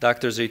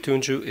 Dr.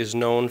 Zeytuncu is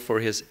known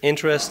for his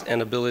interest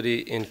and ability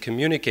in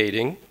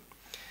communicating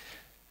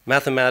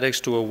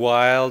mathematics to a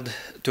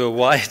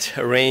wide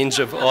range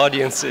of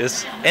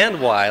audiences,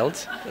 and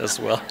wild as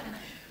well.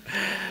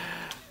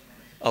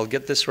 I'll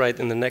get this right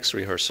in the next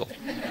rehearsal.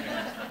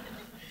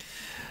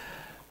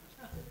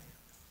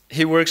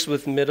 He works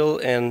with middle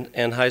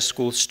and high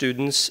school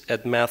students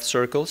at math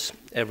circles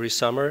every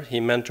summer. He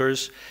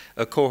mentors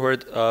a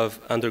cohort of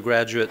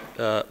undergraduate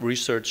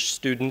research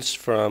students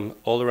from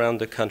all around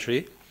the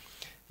country.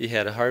 He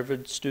had a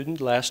Harvard student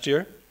last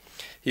year.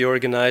 He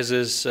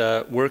organizes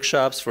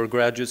workshops for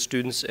graduate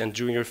students and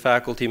junior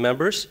faculty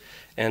members,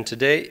 and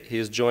today he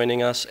is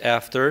joining us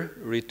after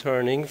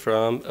returning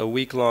from a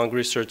week-long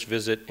research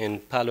visit in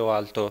Palo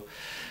Alto,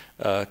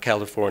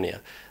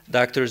 California.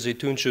 Dr.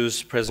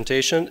 Zeytuncu's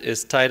presentation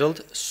is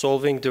titled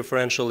Solving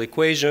Differential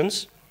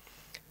Equations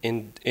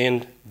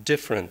in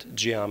Different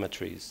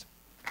Geometries.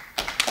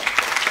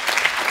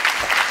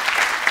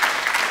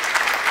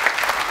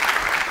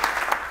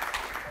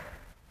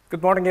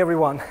 Good morning,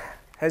 everyone.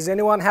 Has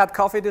anyone had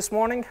coffee this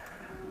morning?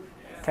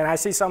 Can I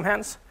see some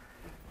hands?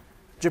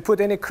 Did you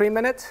put any cream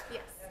in it?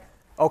 Yes.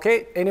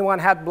 Okay, anyone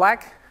had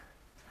black?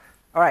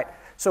 All right,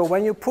 so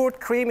when you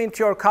put cream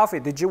into your coffee,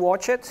 did you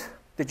watch it?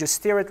 Did you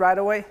stir it right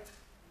away?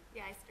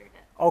 Yeah, I stirred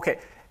it. Okay,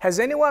 has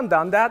anyone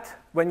done that?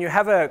 When you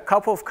have a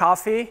cup of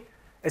coffee,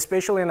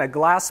 especially in a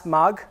glass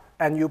mug,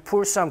 and you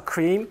pour some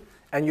cream,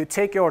 and you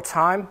take your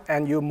time,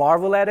 and you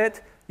marvel at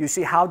it, you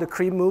see how the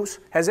cream moves?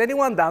 Has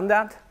anyone done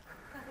that?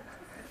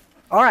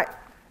 All right.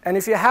 And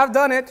if you have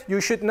done it,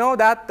 you should know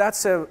that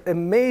that's an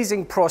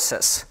amazing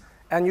process.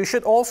 And you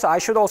should also, I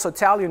should also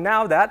tell you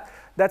now that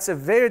that's a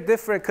very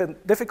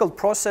difficult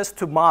process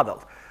to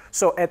model.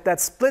 So at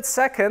that split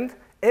second,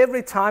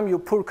 every time you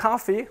pour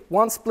coffee,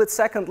 1 split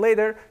second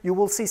later, you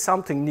will see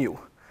something new.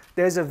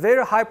 There's a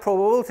very high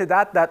probability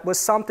that that was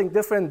something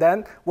different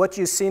than what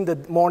you seen the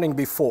morning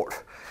before.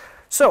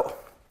 So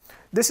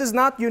this is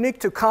not unique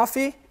to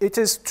coffee. It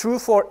is true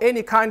for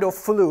any kind of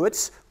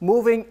fluids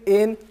moving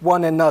in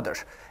one another.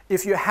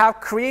 If you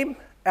have cream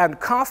and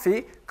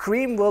coffee,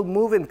 cream will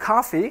move in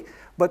coffee,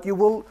 but you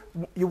will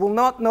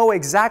not know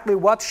exactly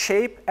what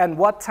shape and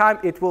what time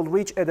it will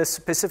reach at a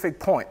specific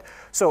point.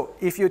 So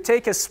if you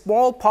take a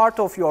small part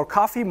of your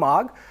coffee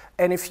mug,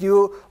 and if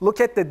you look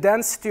at the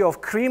density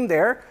of cream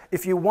there,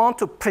 if you want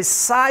to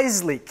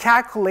precisely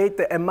calculate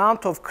the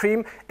amount of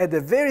cream at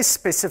a very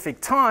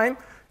specific time,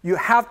 you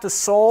have to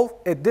solve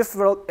a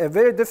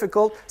very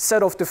difficult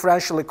set of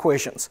differential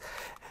equations.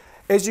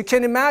 As you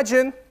can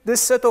imagine,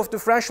 this set of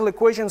differential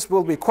equations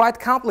will be quite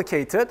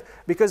complicated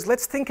because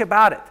let's think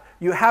about it.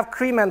 You have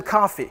cream and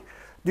coffee.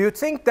 Do you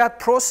think that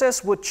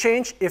process would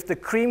change if the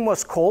cream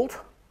was cold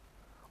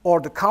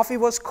or the coffee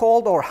was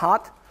cold or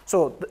hot?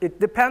 So it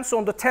depends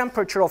on the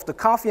temperature of the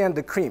coffee and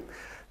the cream.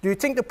 Do you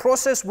think the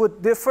process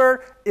would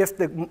differ if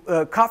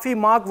the coffee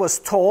mug was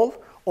tall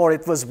or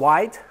it was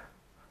wide?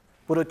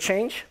 Would it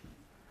change?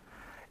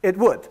 It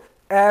would.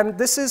 And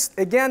this is,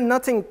 again,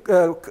 nothing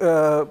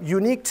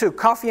unique to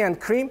coffee and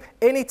cream.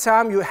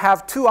 Anytime you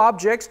have two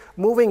objects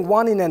moving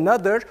one in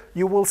another,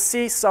 you will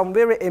see some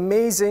very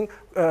amazing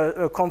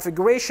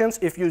configurations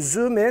if you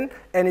zoom in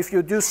and if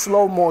you do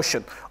slow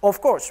motion.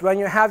 Of course, when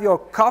you have your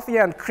coffee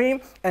and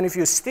cream and if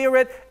you stir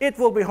it, it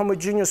will be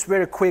homogeneous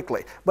very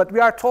quickly. But we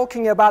are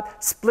talking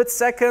about split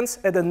seconds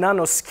at a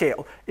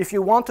nanoscale. If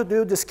you want to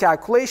do this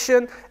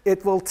calculation,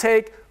 it will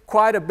take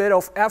quite a bit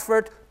of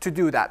effort to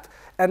do that.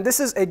 And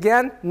this is,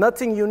 again,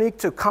 nothing unique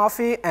to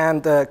coffee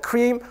and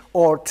cream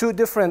or two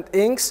different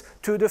inks,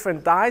 two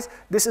different dyes.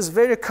 This is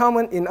very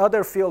common in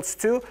other fields,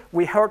 too.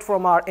 We heard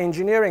from our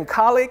engineering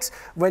colleagues,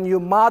 when you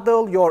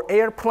model your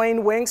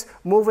airplane wings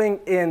moving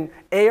in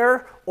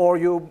air, or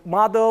you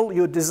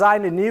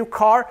design a new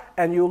car,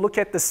 and you look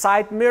at the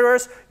side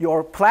mirrors,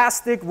 your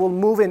plastic will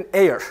move in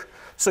air.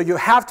 So you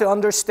have to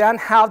understand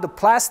how the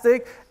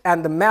plastic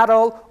and the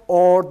metal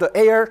or the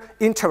air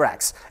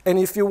interacts. And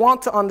if you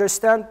want to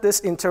understand this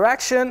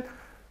interaction,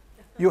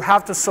 you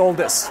have to solve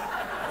this.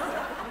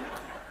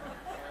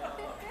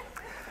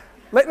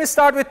 Let me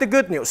start with the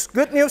good news.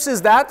 Good news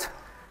is that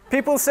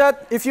people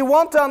said, if you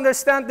want to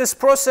understand this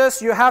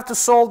process, you have to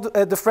solve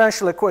a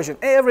differential equation.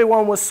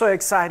 Everyone was so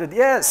excited.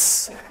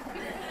 Yes,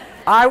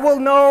 I will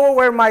know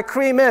where my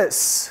cream is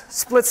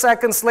split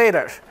seconds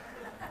later.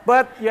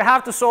 But you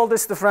have to solve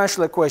this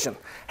differential equation.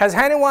 Has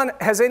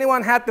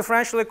anyone had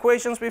differential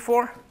equations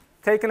before?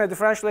 Taken a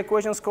differential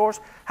equations course?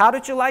 How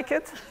did you like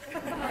it?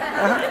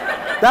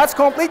 That's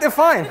completely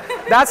fine.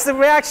 That's the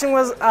reaction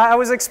I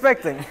was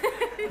expecting.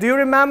 Do you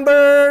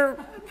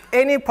remember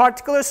any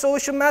particular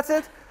solution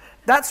method?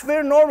 That's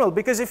very normal,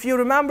 because if you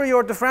remember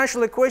your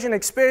differential equation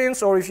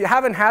experience, or if you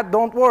haven't had,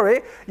 don't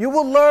worry, you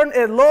will learn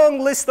a long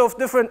list of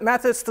different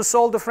methods to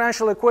solve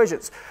differential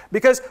equations.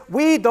 Because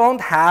we don't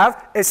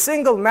have a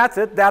single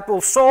method that will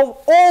solve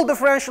all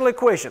differential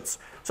equations.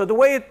 So the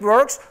way it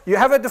works, you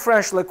have a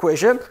differential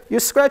equation,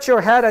 you scratch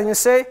your head and you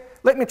say,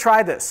 let me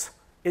try this.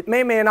 It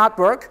may not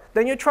work,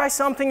 then you try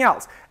something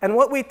else. And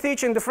what we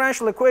teach in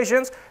differential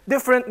equations,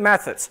 different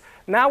methods.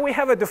 Now we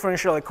have a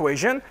differential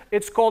equation.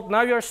 It's called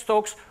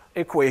Navier-Stokes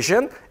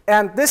equation,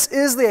 and this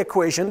is the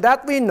equation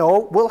that we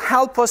know will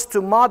help us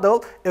to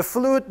model a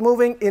fluid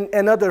moving in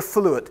another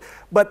fluid.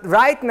 But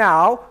right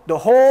now, the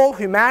whole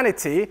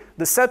humanity,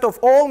 the set of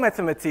all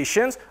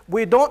mathematicians,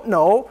 we don't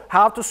know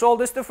how to solve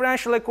this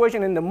differential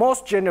equation in the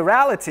most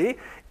generality.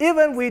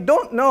 Even we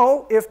don't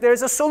know if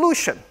there's a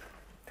solution.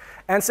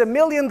 And it's $1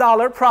 million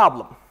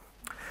problem.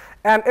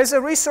 And as a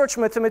research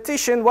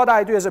mathematician, what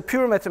I do as a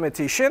pure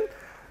mathematician,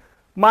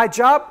 my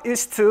job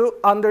is to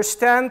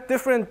understand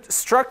different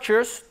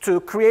structures,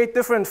 to create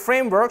different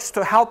frameworks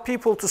to help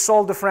people to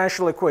solve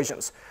differential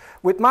equations.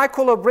 With my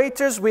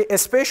collaborators, we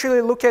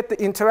especially look at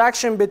the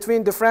interaction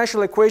between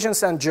differential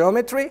equations and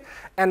geometry,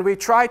 and we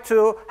try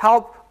to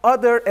help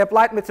other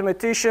applied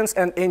mathematicians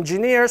and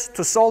engineers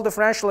to solve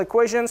differential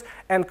equations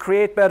and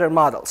create better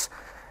models.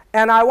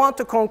 And I want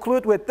to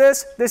conclude with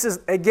this. This is,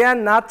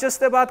 again, not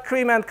just about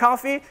cream and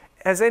coffee.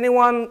 Has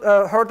anyone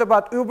heard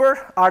about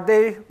Uber? Are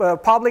they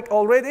public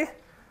already?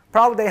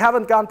 Probably they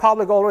haven't gone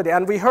public already.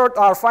 And we heard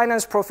our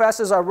finance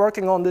professors are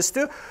working on this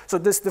too. So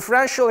this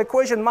differential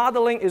equation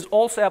modeling is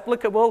also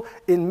applicable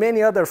in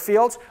many other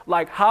fields,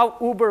 like how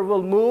Uber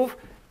will move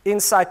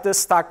inside the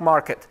stock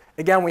market.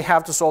 Again, we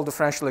have to solve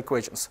differential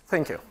equations.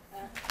 Thank you.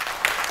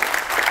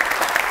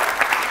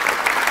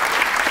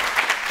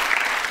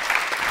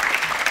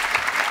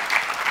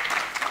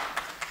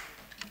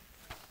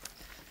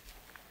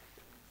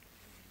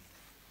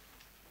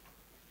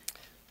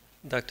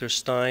 Dr.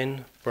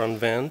 Stijn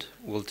Brandwand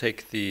will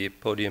take the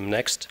podium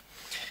next.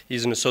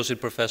 He's an associate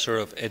professor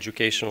of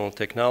educational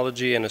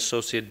technology and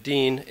associate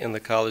dean in the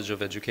College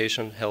of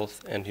Education,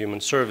 Health, and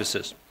Human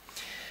Services.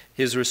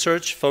 His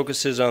research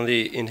focuses on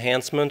the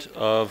enhancement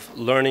of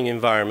learning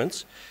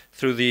environments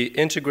through the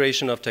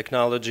integration of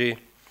technology,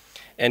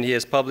 and he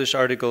has published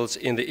articles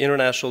in the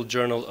International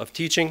Journal of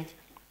Teaching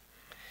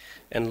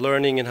and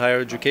Learning in Higher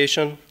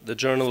Education, the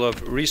Journal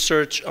of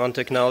Research on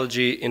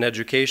Technology in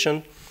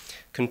Education,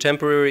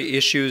 Contemporary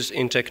Issues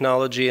in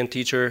Technology and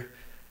Teacher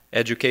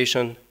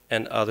Education,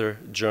 and other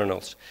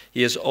journals.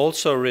 He has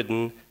also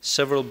written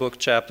several book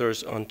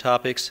chapters on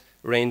topics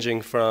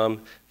ranging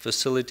from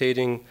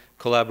facilitating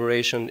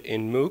collaboration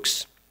in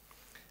MOOCs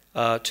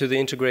to the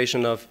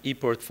integration of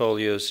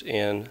e-portfolios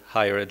in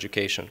higher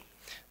education.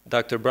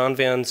 Dr.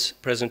 Brandwand's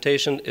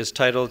presentation is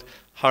titled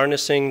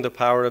Harnessing the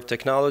Power of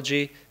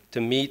Technology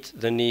to Meet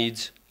the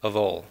Needs of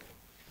All.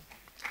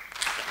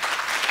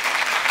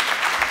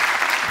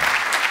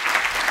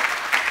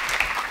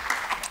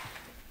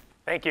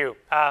 Thank you.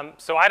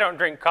 So I don't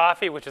drink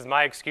coffee, which is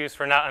my excuse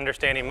for not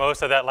understanding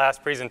most of that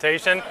last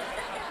presentation.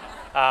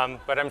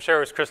 But I'm sure it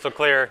was crystal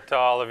clear to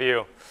all of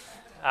you.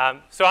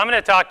 So I'm going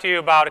to talk to you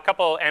about a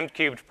couple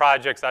M-cubed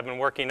projects I've been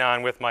working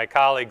on with my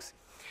colleagues.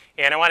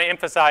 And I want to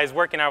emphasize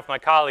working out with my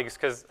colleagues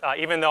because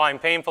even though I'm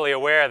painfully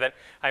aware that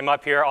I'm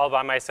up here all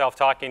by myself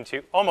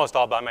almost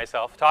all by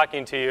myself,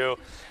 talking to you,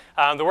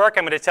 the work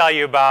I'm going to tell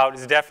you about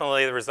is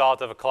definitely the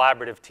result of a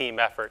collaborative team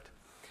effort.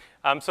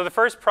 So the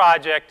first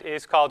project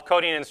is called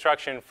Coding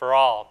Instruction for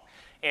All.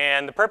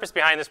 And the purpose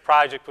behind this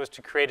project was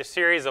to create a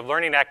series of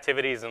learning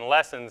activities and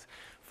lessons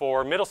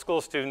for middle school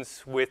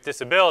students with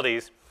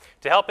disabilities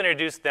to help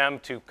introduce them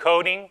to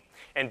coding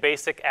and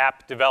basic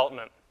app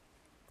development.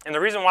 And the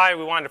reason why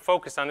we wanted to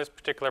focus on this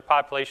particular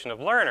population of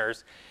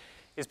learners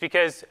is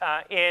because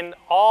in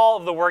all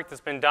of the work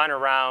that's been done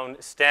around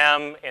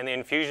STEM and the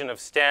infusion of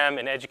STEM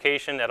in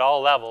education at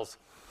all levels,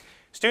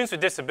 students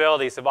with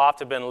disabilities have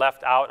often been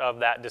left out of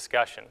that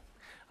discussion.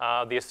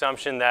 The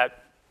assumption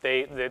that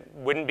they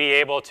wouldn't be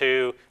able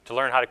to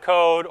learn how to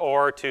code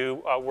or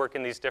to work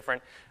in these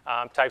different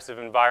types of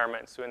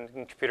environments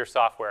in computer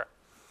software.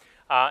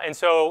 And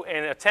so in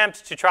an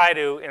attempt to try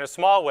to, in a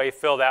small way,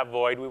 fill that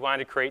void, we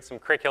wanted to create some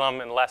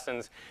curriculum and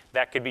lessons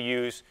that could be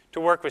used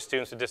to work with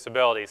students with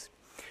disabilities.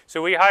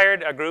 So we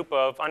hired a group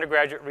of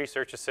undergraduate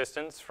research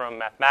assistants from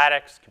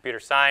mathematics, computer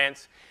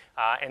science,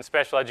 and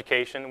special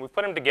education. We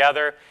put them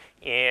together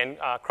in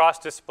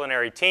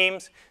cross-disciplinary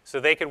teams so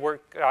they could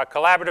work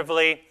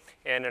collaboratively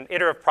in an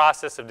iterative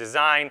process of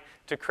design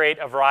to create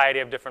a variety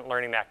of different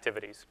learning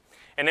activities.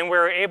 And then we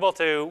were able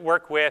to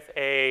work with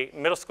a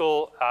middle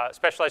school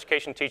special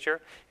education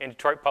teacher in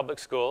Detroit Public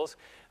Schools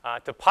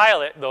to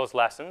pilot those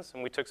lessons.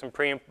 And we took some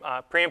pre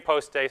and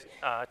post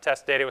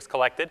test data was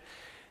collected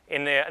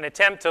in an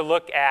attempt to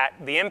look at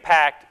the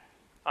impact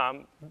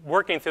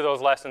working through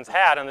those lessons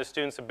had on the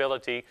students'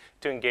 ability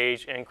to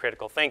engage in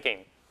critical thinking.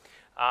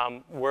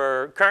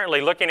 We're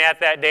currently looking at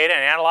that data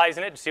and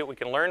analyzing it to see what we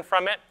can learn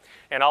from it,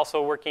 and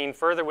also working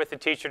further with the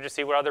teacher to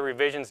see what other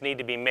revisions need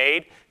to be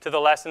made to the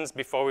lessons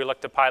before we look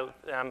to pilot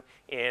them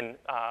in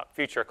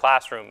future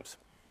classrooms.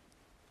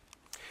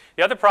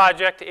 The other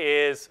project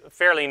is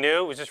fairly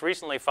new. It was just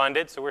recently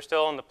funded, so we're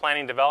still in the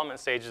planning development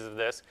stages of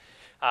this.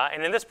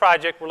 And in this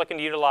project, we're looking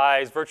to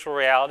utilize virtual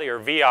reality, or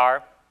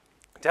VR,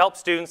 to help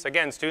students,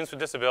 again, students with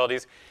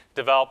disabilities,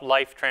 develop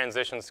life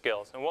transition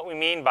skills. And what we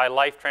mean by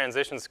life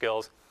transition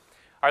skills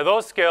are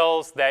those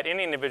skills that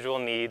any individual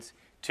needs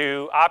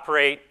to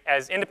operate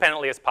as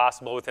independently as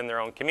possible within their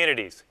own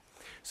communities.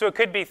 So it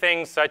could be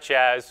things such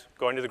as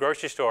going to the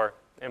grocery store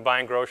and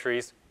buying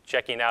groceries,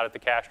 checking out at the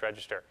cash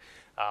register,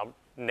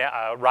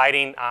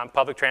 riding on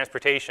public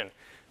transportation,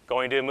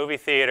 going to a movie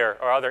theater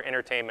or other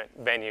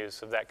entertainment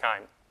venues of that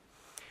kind.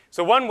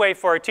 So one way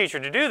for a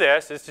teacher to do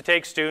this is to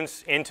take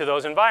students into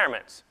those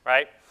environments,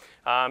 right?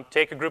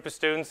 Take a group of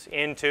students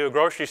into a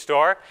grocery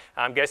store.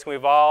 I'm guessing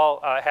we've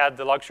all had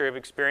the luxury of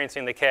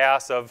experiencing the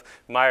chaos of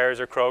Myers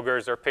or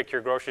Kroger's or pick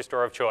your grocery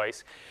store of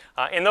choice.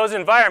 In those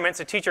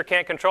environments, a teacher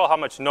can't control how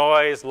much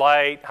noise,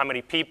 light, how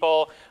many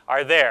people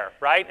are there,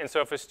 right? And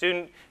so if a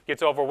student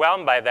gets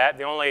overwhelmed by that,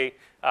 the only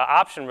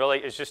option really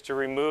is just to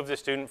remove the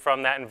student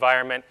from that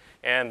environment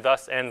and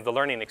thus end the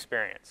learning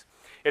experience.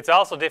 It's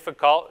also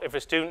difficult if a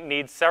student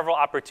needs several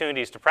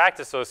opportunities to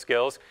practice those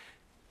skills.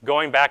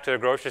 Going back to the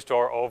grocery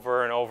store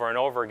over and over and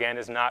over again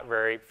is not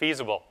very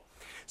feasible.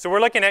 So we're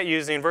looking at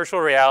using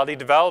virtual reality,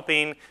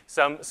 developing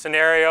some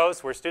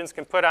scenarios where students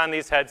can put on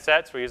these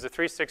headsets. We use a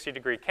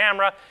 360-degree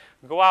camera,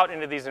 go out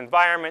into these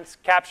environments,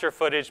 capture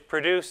footage,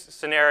 produce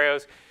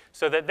scenarios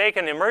so that they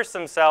can immerse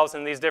themselves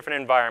in these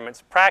different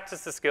environments,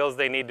 practice the skills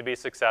they need to be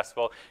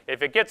successful.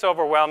 If it gets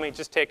overwhelming,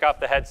 just take off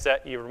the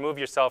headset, you remove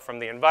yourself from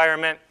the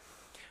environment.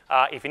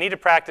 If you need to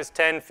practice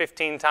 10,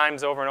 15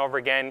 times over and over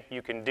again,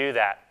 you can do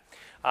that.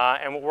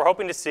 And what we're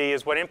hoping to see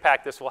is what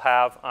impact this will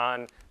have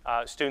on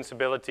students'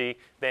 ability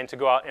then to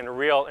go out in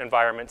real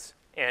environments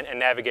and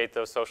navigate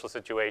those social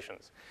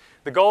situations.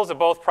 The goals of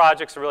both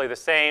projects are really the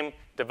same: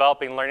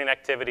 developing learning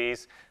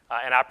activities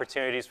and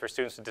opportunities for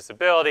students with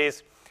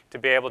disabilities to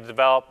be able to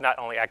develop not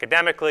only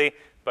academically,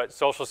 but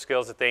social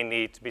skills that they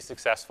need to be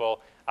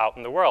successful out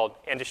in the world,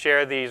 and to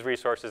share these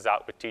resources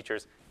out with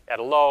teachers at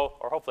a low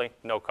or hopefully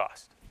no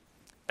cost.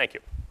 Thank you.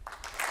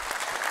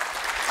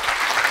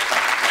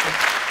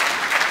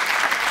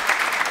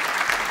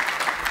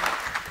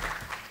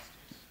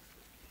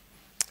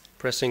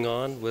 Pressing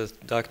on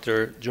with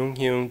Dr.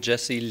 Jung-Hyun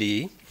Jessie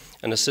Lee,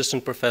 an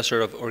assistant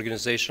professor of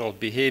organizational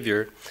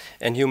behavior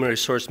and human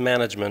resource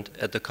management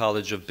at the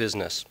College of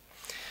Business.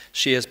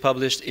 She has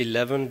published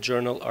 11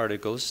 journal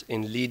articles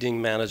in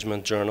leading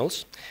management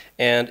journals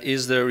and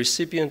is the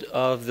recipient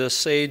of the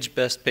SAGE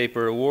Best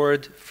Paper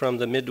Award from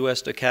the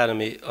Midwest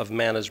Academy of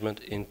Management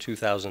in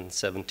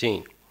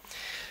 2017.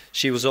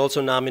 She was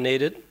also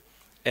nominated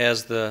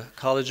as the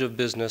College of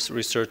Business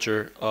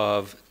Researcher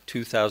of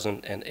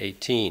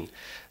 2018.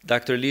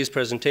 Dr. Lee's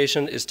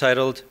presentation is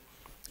titled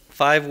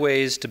 5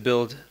 Ways to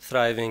Build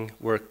Thriving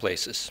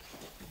Workplaces.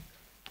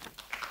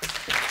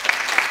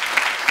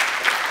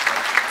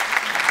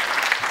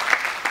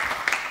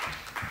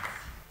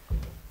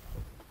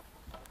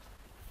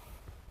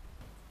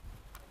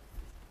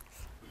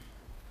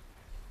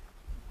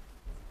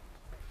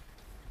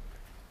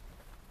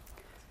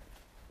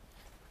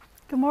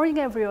 Good morning,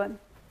 everyone.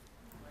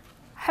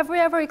 Have you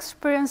ever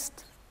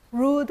experienced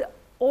rude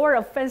or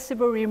offensive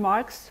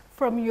remarks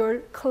from your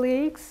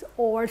colleagues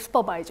or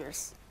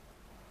supervisors?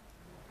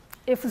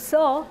 If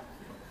so,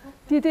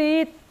 did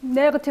it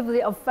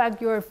negatively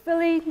affect your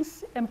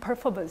feelings and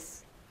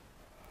performance?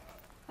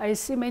 I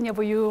see many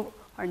of you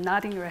are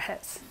nodding your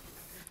heads.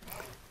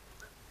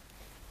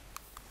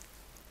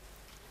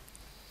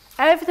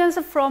 Evidence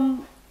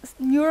from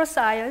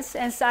neuroscience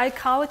and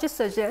psychology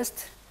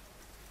suggest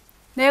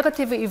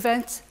negative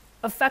events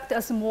affect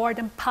us more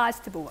than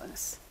positive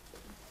ones.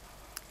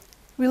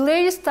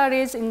 Related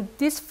studies in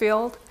this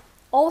field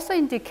also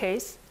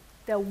indicate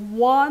that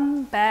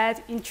one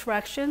bad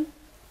interaction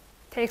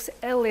takes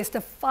at least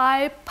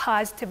 5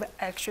 positive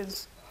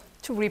actions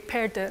to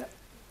repair the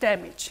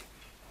damage.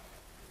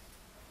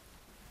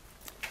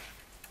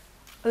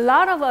 A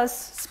lot of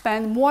us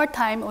spend more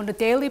time on a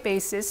daily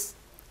basis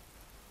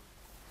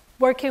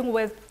working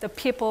with the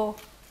people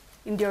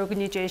in the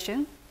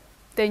organization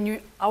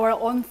than our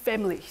own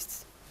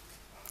families.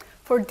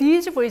 For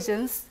these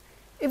reasons,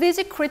 it is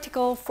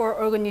critical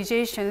for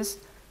organizations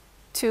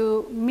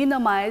to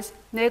minimize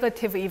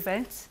negative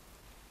events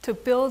to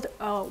build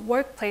a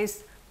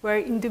workplace where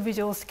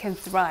individuals can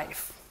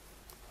thrive.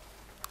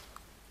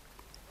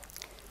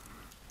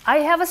 I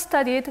have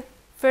studied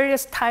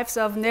various types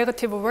of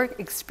negative work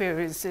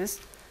experiences,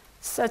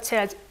 such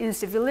as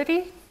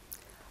incivility,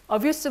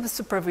 abusive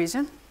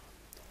supervision,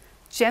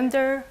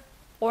 gender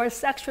or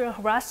sexual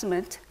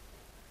harassment,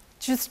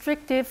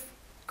 destructive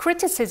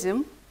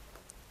criticism,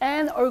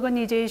 and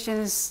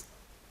organizations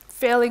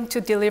failing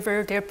to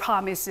deliver their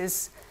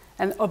promises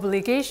and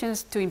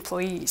obligations to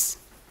employees.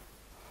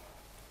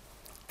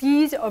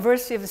 These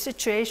aversive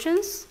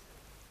situations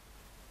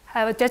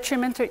have a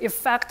detrimental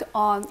effect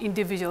on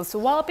individuals'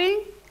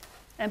 well-being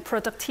and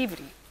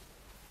productivity.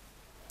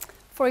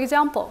 For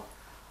example,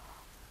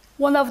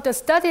 one of the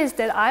studies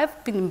that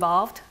I've been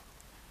involved,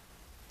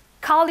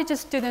 college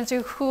students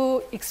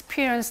who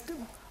experienced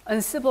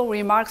uncivil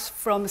remarks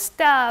from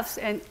staffs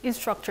and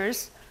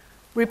instructors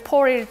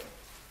reported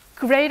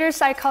greater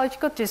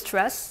psychological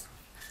distress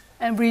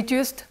and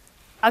reduced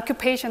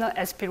occupational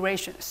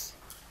aspirations.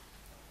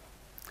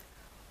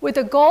 With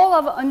the goal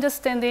of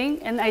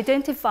understanding and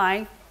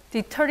identifying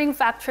deterring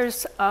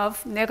factors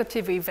of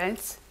negative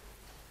events,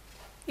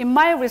 in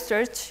my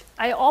research,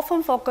 I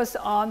often focus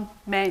on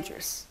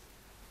managers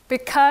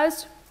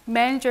because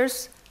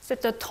managers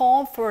set the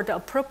tone for the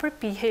appropriate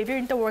behavior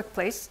in the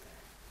workplace,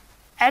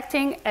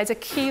 acting as a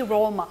key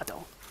role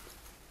model.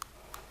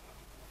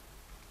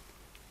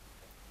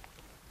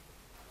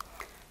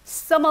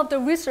 Some of the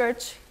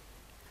research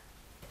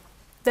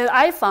that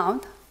I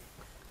found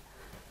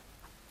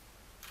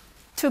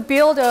to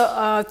build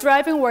a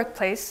thriving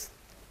workplace,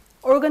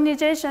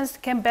 organizations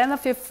can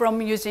benefit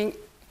from using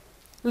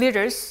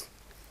leaders,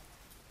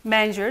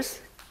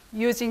 managers,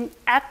 using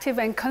active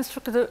and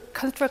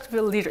constructive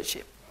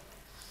leadership.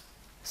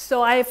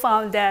 So I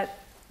found that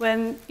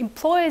when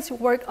employees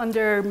work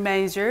under a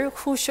manager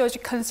who shows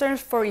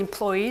concerns for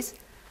employees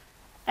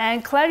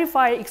and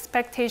clarify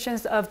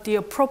expectations of the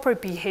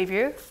appropriate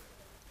behavior,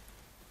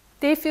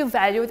 they feel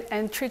valued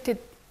and treated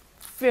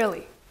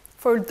fairly.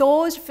 For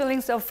those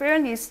feelings of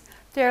fairness,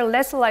 they are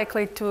less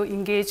likely to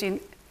engage in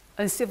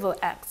uncivil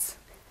acts.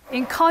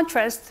 In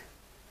contrast,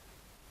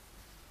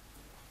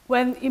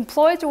 when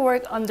employees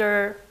work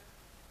under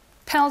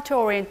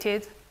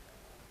penalty-oriented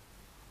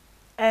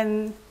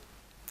and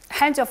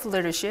hands-off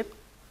leadership,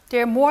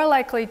 they're more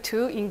likely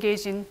to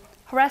engage in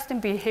harassing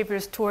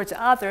behaviors towards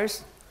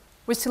others,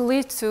 which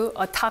leads to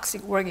a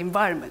toxic work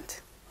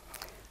environment.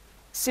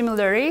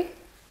 Similarly,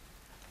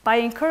 by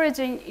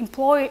encouraging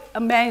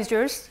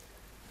managers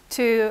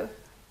to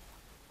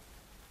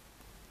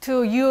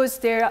use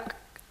their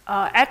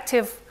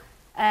active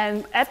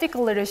and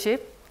ethical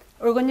leadership,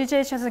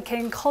 organizations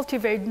can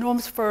cultivate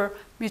norms for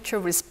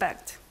mutual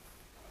respect.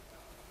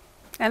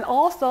 And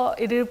also,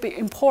 it will be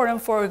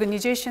important for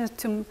organizations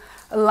to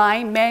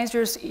align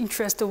managers'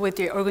 interest with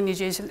their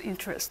organization's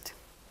interest.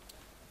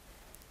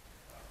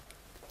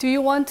 Do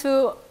you want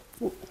to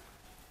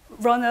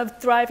run a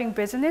thriving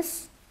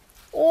business?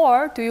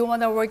 Or do you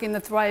want to work in a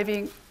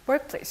thriving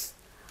workplace?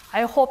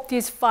 I hope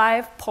these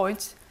 5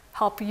 points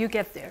help you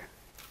get there.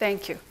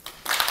 Thank you.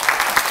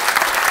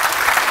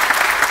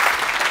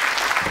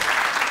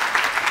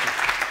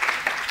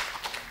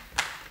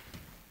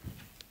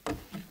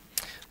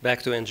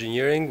 Back to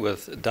engineering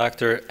with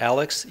Dr.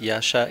 Alex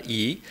Yasha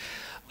Yi,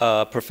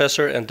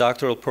 professor and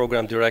doctoral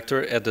program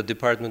director at the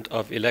Department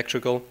of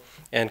Electrical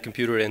and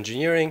Computer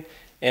Engineering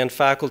and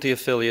faculty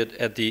affiliate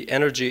at the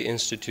Energy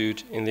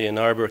Institute in the Ann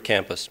Arbor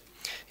campus.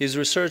 His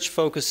research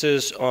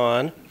focuses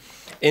on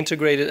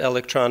integrated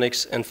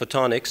electronics and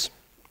photonics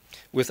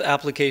with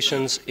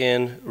applications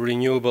in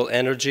renewable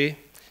energy,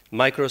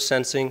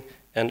 microsensing,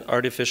 and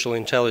artificial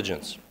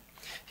intelligence.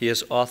 He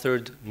has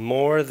authored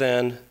more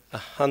than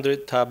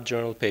 100 top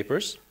journal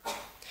papers,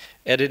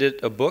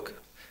 edited a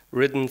book,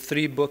 written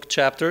 3 book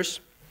chapters,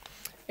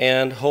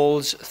 and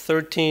holds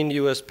 13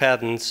 US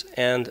patents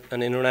and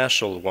an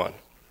international one.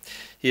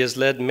 He has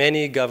led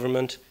many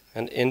government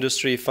and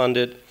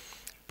industry-funded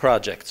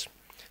projects,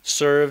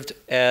 served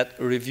at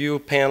review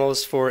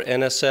panels for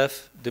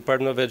NSF,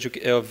 Department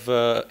of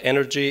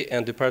Energy,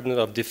 and Department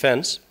of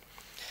Defense.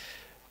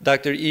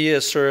 Dr. E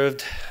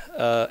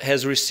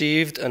has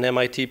received an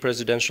MIT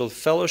Presidential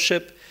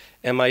Fellowship,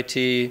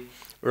 MIT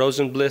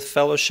Rosenblith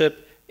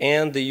Fellowship,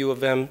 and the U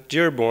of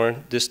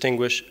M-Dearborn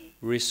Distinguished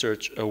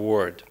Research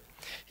Award.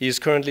 He is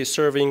currently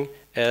serving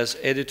as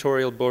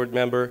editorial board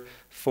member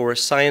for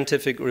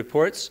Scientific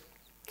Reports,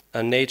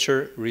 a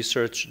Nature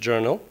research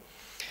journal,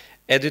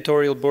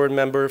 editorial board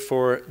member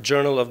for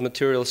Journal of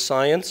Material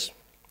Science,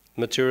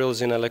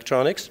 Materials in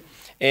Electronics,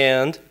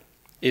 and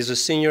is a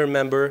senior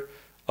member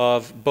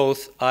of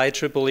both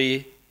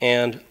IEEE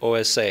and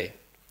OSA.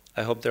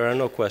 I hope there are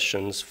no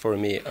questions for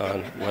me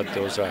on what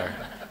those are.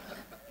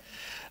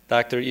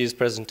 Dr. Yi's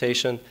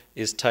presentation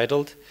is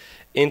titled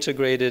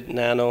Integrated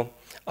Nano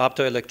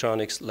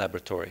Optoelectronics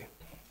Laboratory.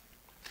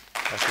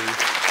 Dr. Yi.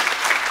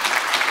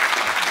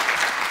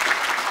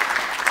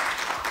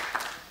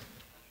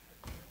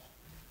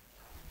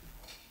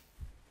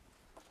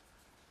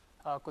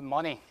 Good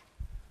morning.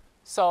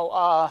 So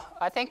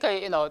I think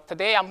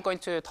today I'm going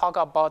to talk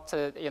about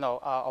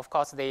of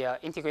course the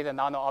integrated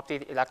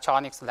nano-optic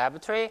electronics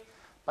laboratory.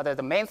 But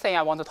the main thing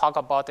I want to talk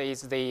about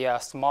is the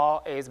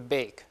small is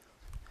big.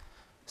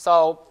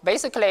 So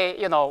basically,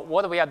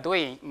 what we are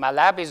doing, my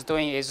lab is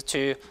doing, is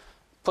to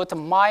put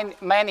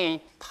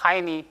many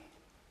tiny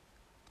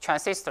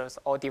transistors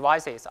or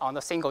devices on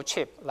a single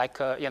chip, like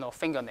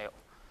fingernail.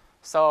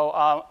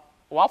 So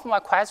one of my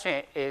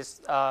questions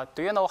is,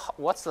 do you know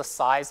what's the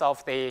size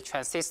of the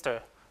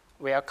transistor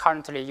we are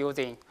currently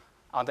using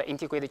on the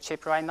integrated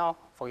chip right now?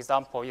 For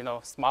example,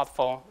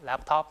 smartphone,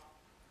 laptop.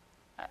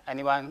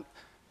 Anyone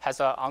has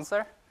an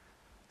answer?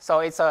 So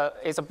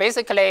it's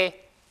basically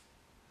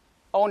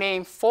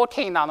only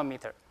 14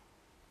 nanometer.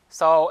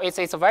 So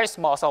it's very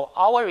small. So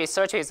our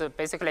research is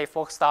basically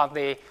focused on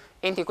the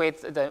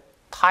integrate the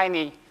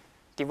tiny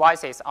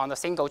devices on a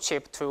single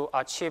chip to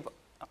achieve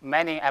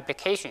many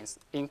applications,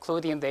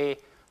 including the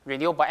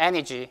renewable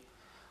energy,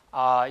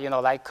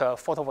 like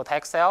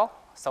photovoltaic cell,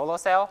 solar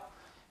cell,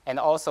 and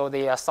also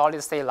the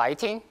solid-state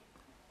lighting,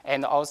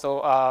 and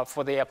also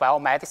for the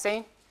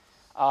biomedicine,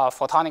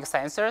 photonic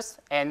sensors,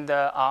 and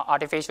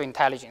artificial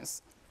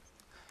intelligence.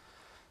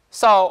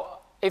 So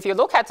if you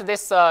look at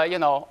this,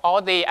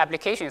 all the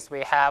applications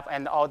we have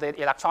and all the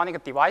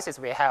electronic devices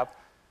we have,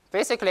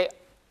 basically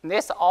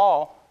this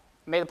all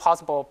made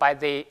possible by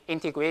the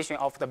integration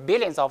of the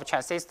billions of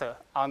transistors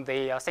on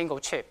the single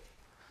chip.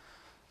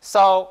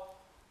 So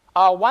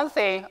one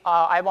thing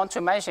I want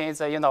to mention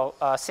is,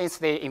 since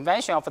the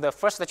invention of the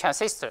first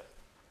transistor,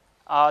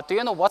 do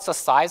you know what's the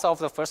size of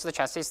the first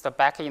transistor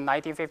back in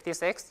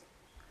 1956?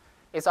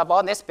 It's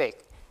about this big.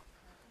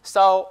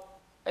 So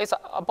it's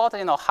about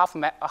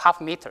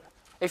half meter.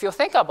 If you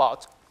think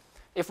about,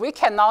 if we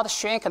cannot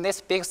shrink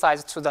this big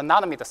size to the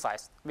nanometer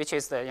size, which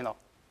is the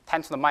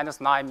 10 to the minus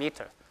 9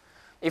 meter,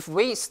 if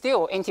we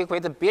still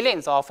integrate the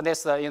billions of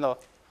this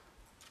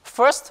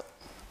first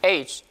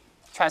age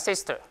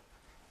transistor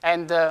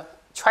and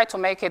try to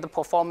make it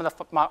perform the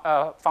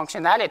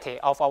functionality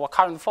of our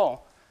current phone,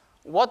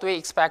 what do we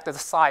expect the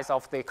size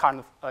of the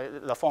current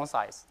the phone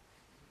size?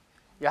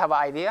 You have an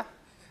idea?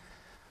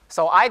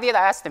 So I did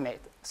an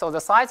estimate. So the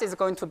size is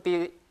going to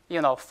be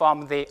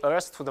from the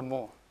Earth to the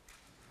moon.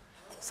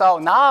 So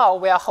now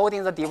we are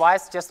holding the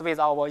device just with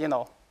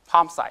our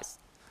palm size.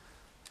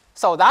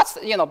 So that's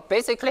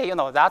basically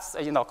that's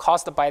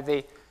caused by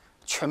the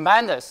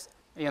tremendous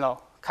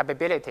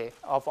capability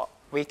of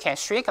we can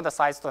shrink the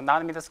size to a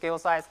nanometer scale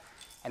size,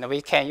 and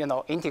we can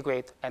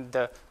integrate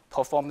and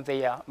perform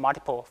the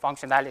multiple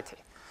functionality.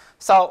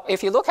 So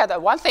if you look at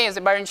one thing is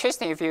very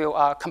interesting. If you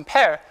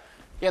compare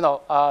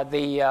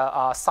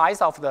the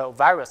size of the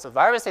virus. The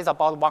virus is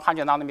about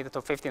 100 nanometer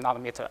to 50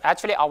 nanometer.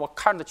 Actually, our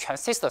current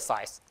transistor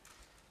size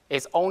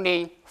is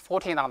only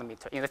 14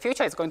 nanometer. In the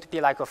future, it's going to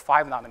be like a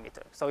 5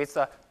 nanometer. So it's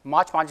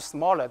much, much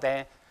smaller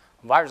than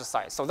virus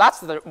size. So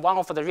that's one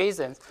of the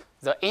reasons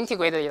the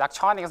integrated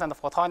electronics and the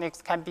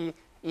photonics can be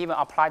even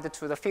applied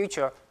to the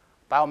future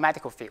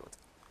biomedical field.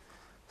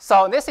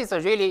 So this is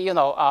really,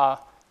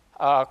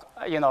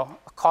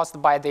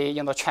 caused by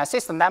the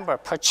transistor number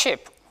per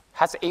chip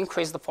has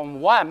increased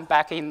from 1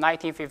 back in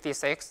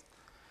 1956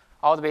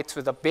 all the way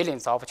to the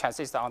billions of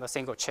transistors on a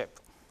single chip.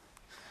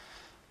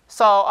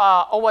 So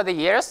over the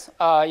years,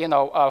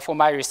 for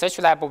my research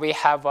lab, we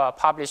have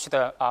published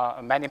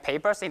many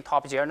papers in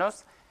top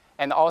journals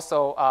and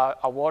also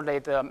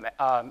awarded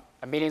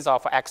millions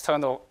of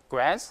external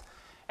grants.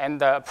 And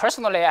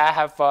personally, I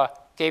have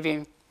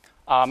given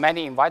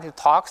many invited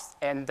talks,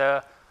 and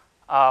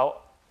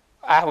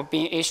I have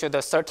been issued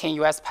 13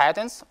 U.S.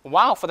 patents.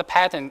 One of the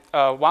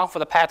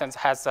patents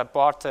has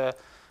brought,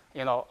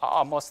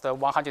 almost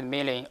 100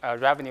 million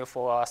revenue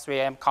for a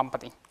 3M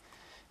company.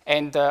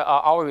 And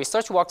our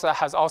research work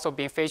has also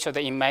been featured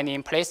in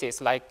many places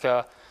like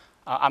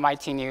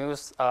MIT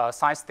News,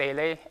 Science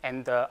Daily,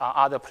 and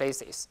other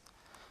places.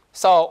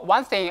 So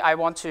one thing I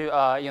want to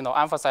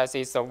emphasize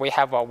is we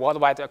have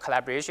worldwide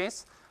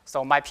collaborations.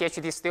 So my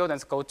PhD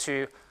students go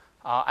to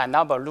a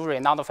number of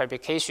Lurie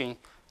nanofabrication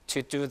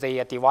to do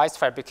the device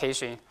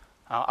fabrication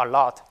a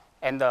lot.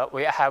 And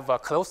we have a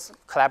close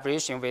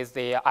collaboration with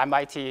the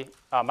MIT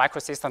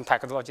Microsystem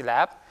Technology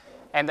Lab.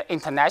 And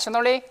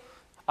internationally,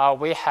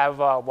 we have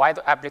a wide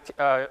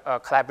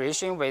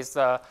collaboration with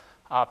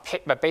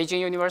Beijing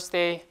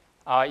University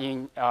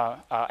in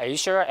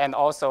Asia, and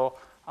also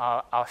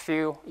a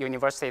few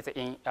universities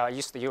in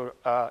East Europe,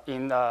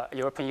 in the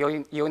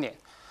European Union.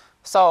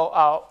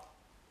 So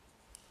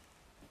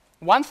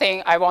one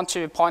thing I want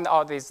to point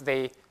out is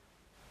the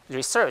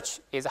research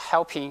is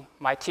helping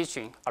my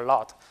teaching a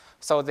lot.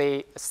 So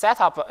the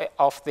setup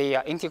of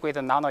the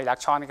integrated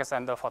nanoelectronics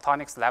and the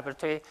photonics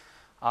laboratory,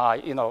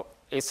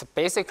 it's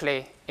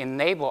basically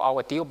enable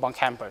our Dearborn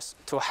campus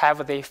to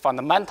have the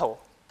fundamental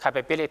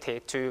capability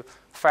to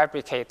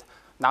fabricate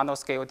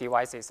nanoscale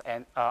devices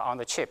and, on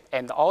the chip.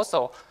 And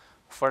also,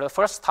 for the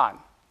first time,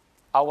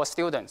 our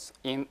students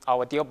in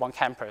our Dearborn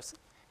campus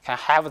can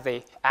have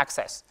the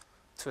access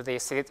to the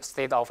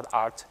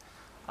state-of-the-art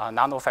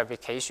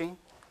nanofabrication,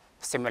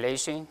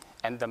 simulation,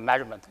 and the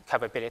measurement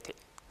capability.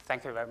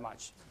 Thank you very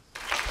much.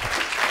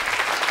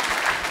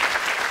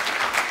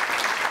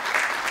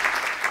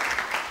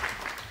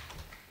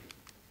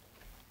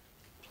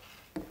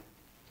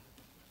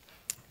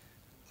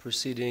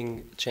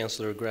 Preceding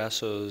Chancellor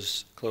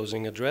Grasso's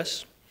closing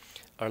address,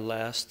 our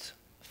last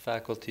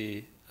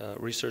faculty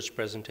research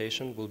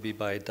presentation will be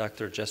by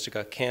Dr.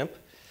 Jessica Camp,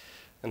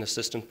 an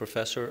assistant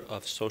professor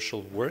of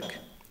social work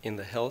in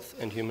the Health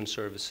and Human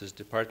Services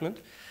Department.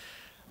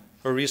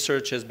 Her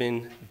research has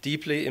been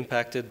deeply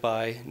impacted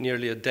by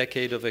nearly a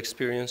decade of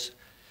experience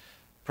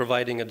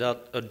providing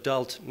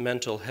adult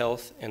mental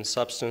health and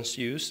substance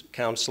use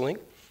counseling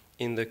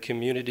in the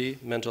community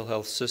mental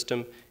health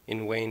system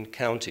in Wayne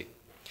County.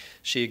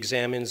 She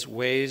examines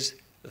ways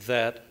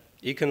that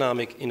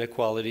economic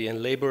inequality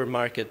and labor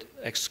market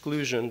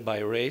exclusion by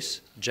race,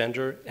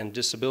 gender, and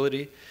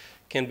disability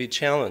can be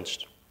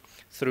challenged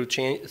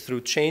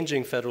through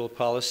changing federal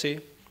policy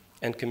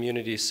and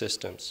community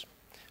systems.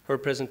 Her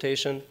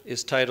presentation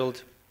is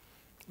titled,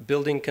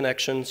 Building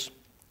Connections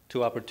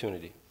to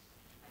Opportunity.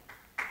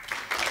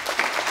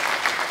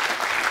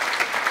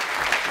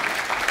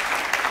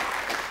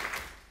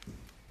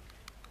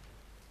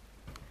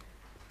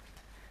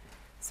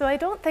 So I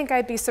don't think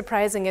I'd be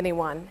surprising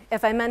anyone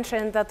if I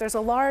mentioned that there's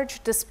a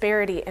large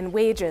disparity in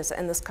wages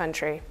in this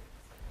country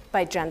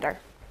by gender.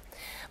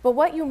 But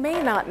what you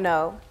may not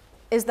know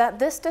is that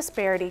this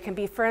disparity can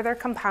be further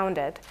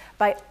compounded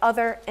by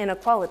other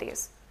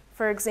inequalities.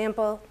 For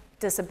example,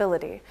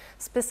 disability,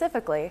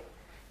 specifically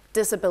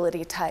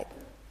disability type.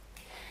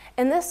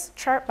 In this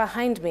chart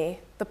behind me,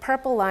 the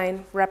purple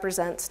line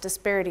represents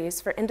disparities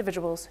for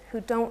individuals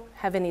who don't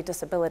have any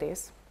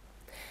disabilities.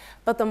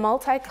 But the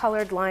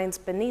multicolored lines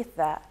beneath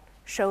that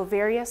show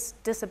various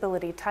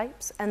disability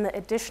types and the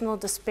additional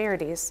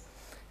disparities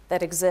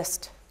that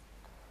exist.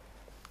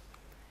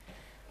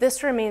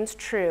 This remains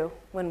true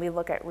when we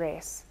look at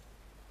race.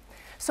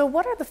 So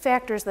what are the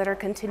factors that are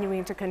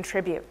continuing to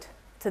contribute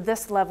to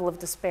this level of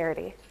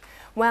disparity?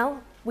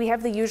 Well, we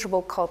have the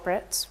usual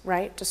culprits,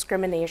 right?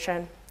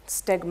 Discrimination,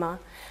 stigma,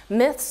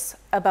 myths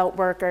about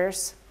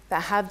workers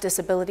that have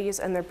disabilities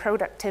and their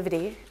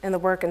productivity in the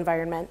work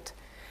environment.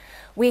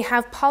 We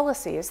have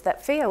policies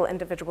that fail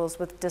individuals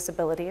with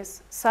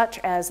disabilities, such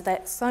as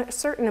that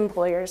certain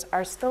employers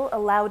are still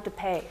allowed to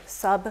pay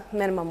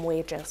sub-minimum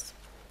wages.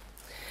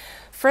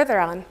 Further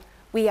on,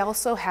 we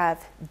also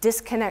have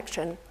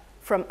disconnection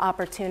from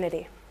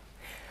opportunity.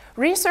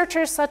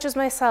 Researchers such as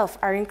myself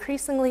are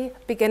increasingly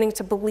beginning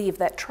to believe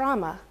that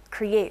trauma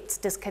creates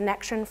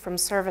disconnection from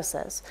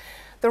services.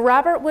 The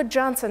Robert Wood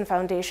Johnson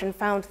Foundation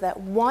found that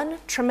one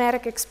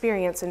traumatic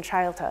experience in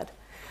childhood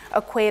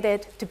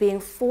equated to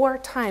being 4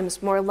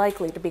 times more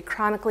likely to be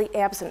chronically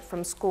absent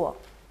from school,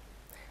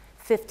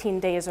 15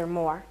 days or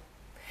more.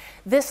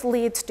 This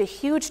leads to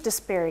huge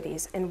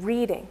disparities in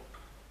reading,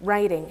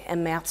 writing,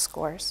 and math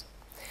scores.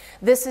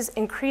 This is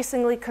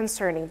increasingly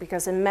concerning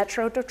because in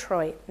Metro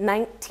Detroit,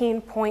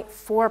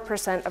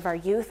 19.4% of our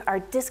youth are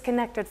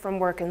disconnected from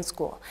work and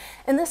school.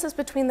 And this is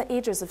between the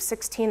ages of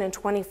 16 and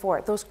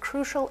 24, those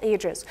crucial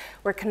ages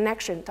where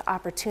connection to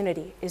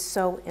opportunity is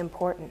so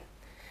important.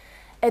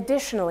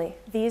 Additionally,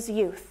 these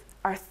youth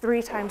are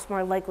 3 times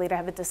more likely to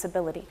have a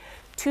disability,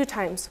 2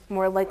 times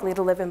more likely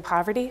to live in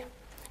poverty,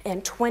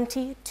 and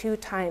 22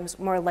 times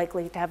more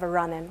likely to have a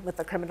run-in with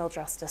the criminal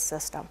justice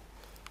system.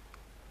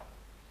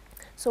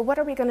 So what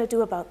are we going to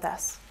do about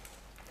this?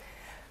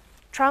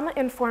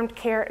 Trauma-informed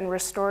care and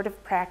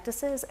restorative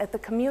practices at the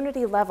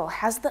community level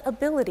has the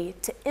ability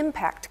to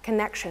impact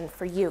connection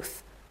for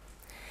youth.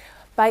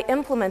 By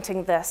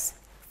implementing this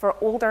for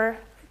older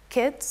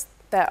kids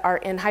that are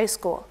in high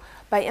school,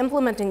 by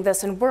implementing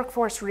this in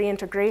workforce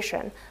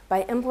reintegration,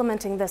 by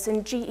implementing this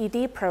in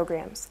GED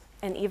programs,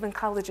 and even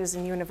colleges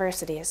and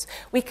universities,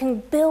 we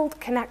can build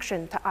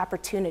connection to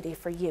opportunity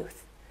for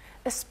youth,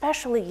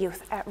 especially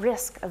youth at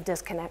risk of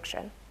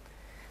disconnection.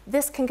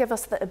 This can give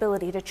us the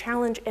ability to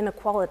challenge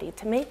inequality,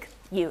 to make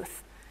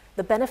youth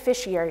the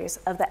beneficiaries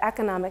of the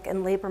economic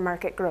and labor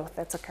market growth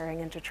that's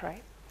occurring in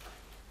Detroit.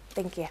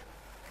 Thank you.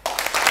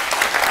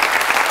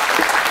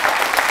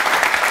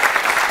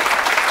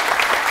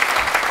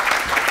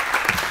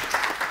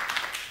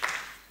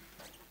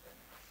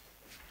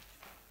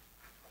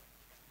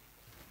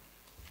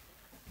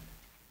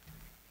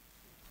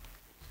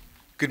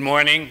 Good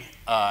morning.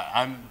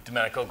 I'm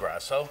Domenico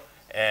Grasso,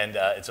 And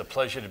it's a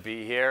pleasure to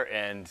be here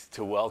and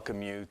to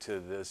welcome you to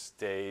this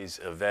day's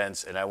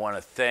events. And I want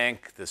to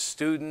thank the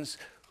students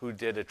who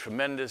did a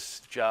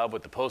tremendous job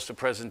with the poster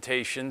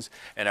presentations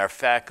and our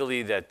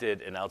faculty that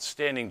did an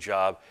outstanding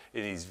job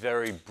in these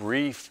very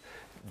brief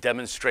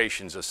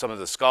demonstrations of some of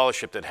the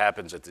scholarship that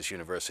happens at this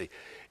university.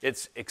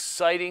 It's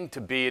exciting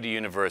to be at a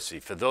university.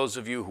 For those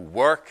of you who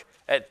work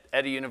at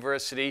a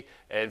university,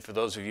 and for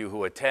those of you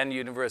who attend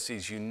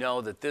universities, you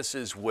know that this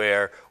is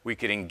where we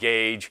can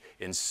engage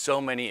in so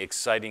many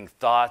exciting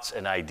thoughts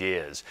and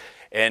ideas.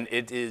 And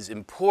it is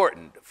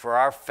important for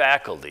our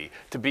faculty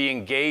to be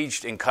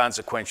engaged in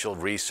consequential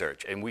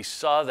research. And we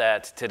saw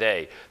that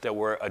today, that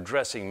we're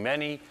addressing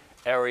many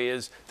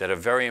areas that are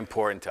very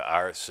important to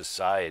our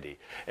society.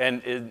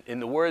 And in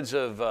the words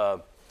of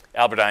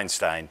Albert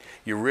Einstein,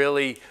 you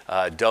really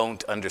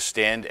don't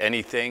understand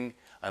anything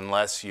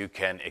unless you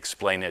can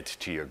explain it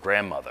to your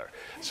grandmother.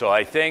 So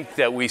I think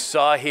that we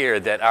saw here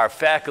that our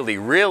faculty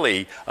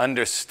really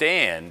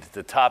understand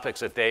the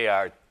topics that they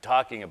are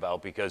talking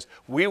about because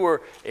we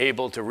were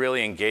able to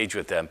really engage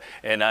with them.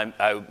 And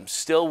I'm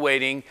still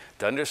waiting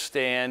to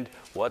understand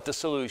what the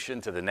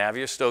solution to the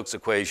Navier-Stokes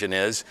equation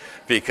is,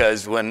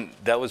 because when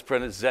that was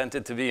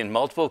presented to me in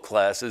multiple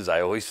classes,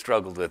 I always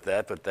struggled with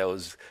that, but that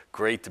was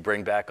great to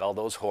bring back all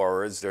those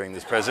horrors during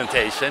this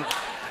presentation.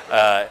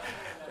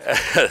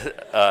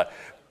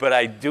 But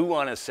I do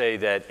want to say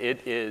that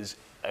it is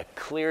a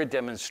clear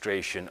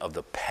demonstration of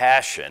the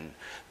passion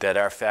that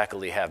our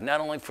faculty have,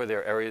 not only for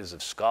their areas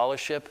of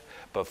scholarship,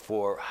 but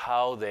for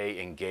how they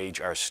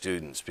engage our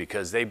students,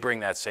 because they bring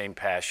that same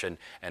passion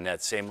and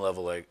that same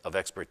level of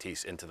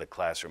expertise into the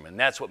classroom. And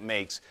that's what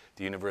makes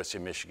the University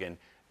of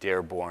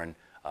Michigan-Dearborn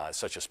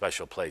such a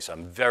special place.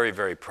 I'm very,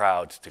 very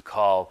proud to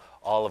call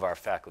all of our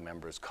faculty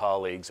members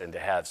colleagues and to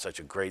have such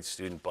a great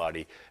student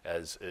body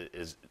as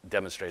is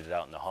demonstrated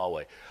out in the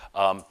hallway.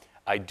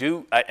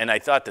 I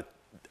thought that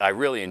I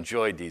really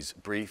enjoyed these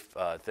brief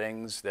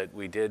things that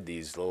we did,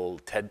 these little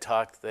TED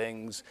Talk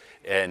things,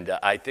 and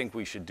I think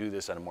we should do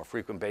this on a more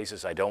frequent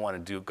basis. I don't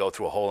want to go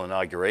through a whole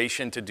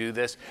inauguration to do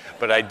this,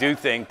 but I do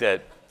think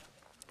that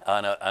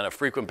on a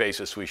frequent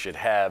basis we should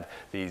have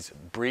these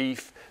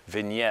brief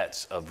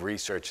vignettes of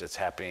research that's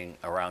happening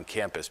around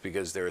campus,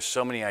 because there are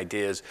so many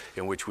ideas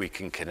in which we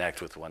can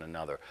connect with one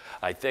another.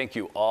 I thank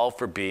you all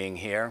for being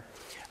here.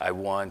 I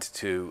want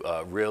to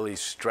really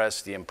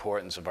stress the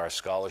importance of our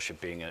scholarship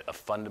being a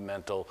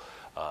fundamental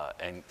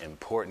and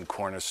important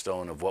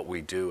cornerstone of what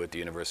we do at the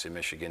University of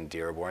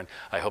Michigan-Dearborn.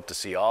 I hope to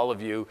see all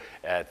of you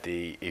at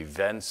the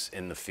events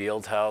in the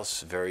field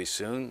house very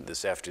soon,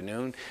 this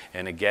afternoon.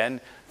 And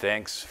again,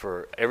 thanks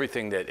for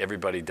everything that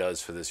everybody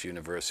does for this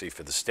university,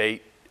 for the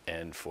state,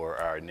 and for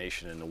our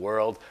nation and the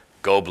world.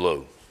 Go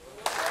Blue.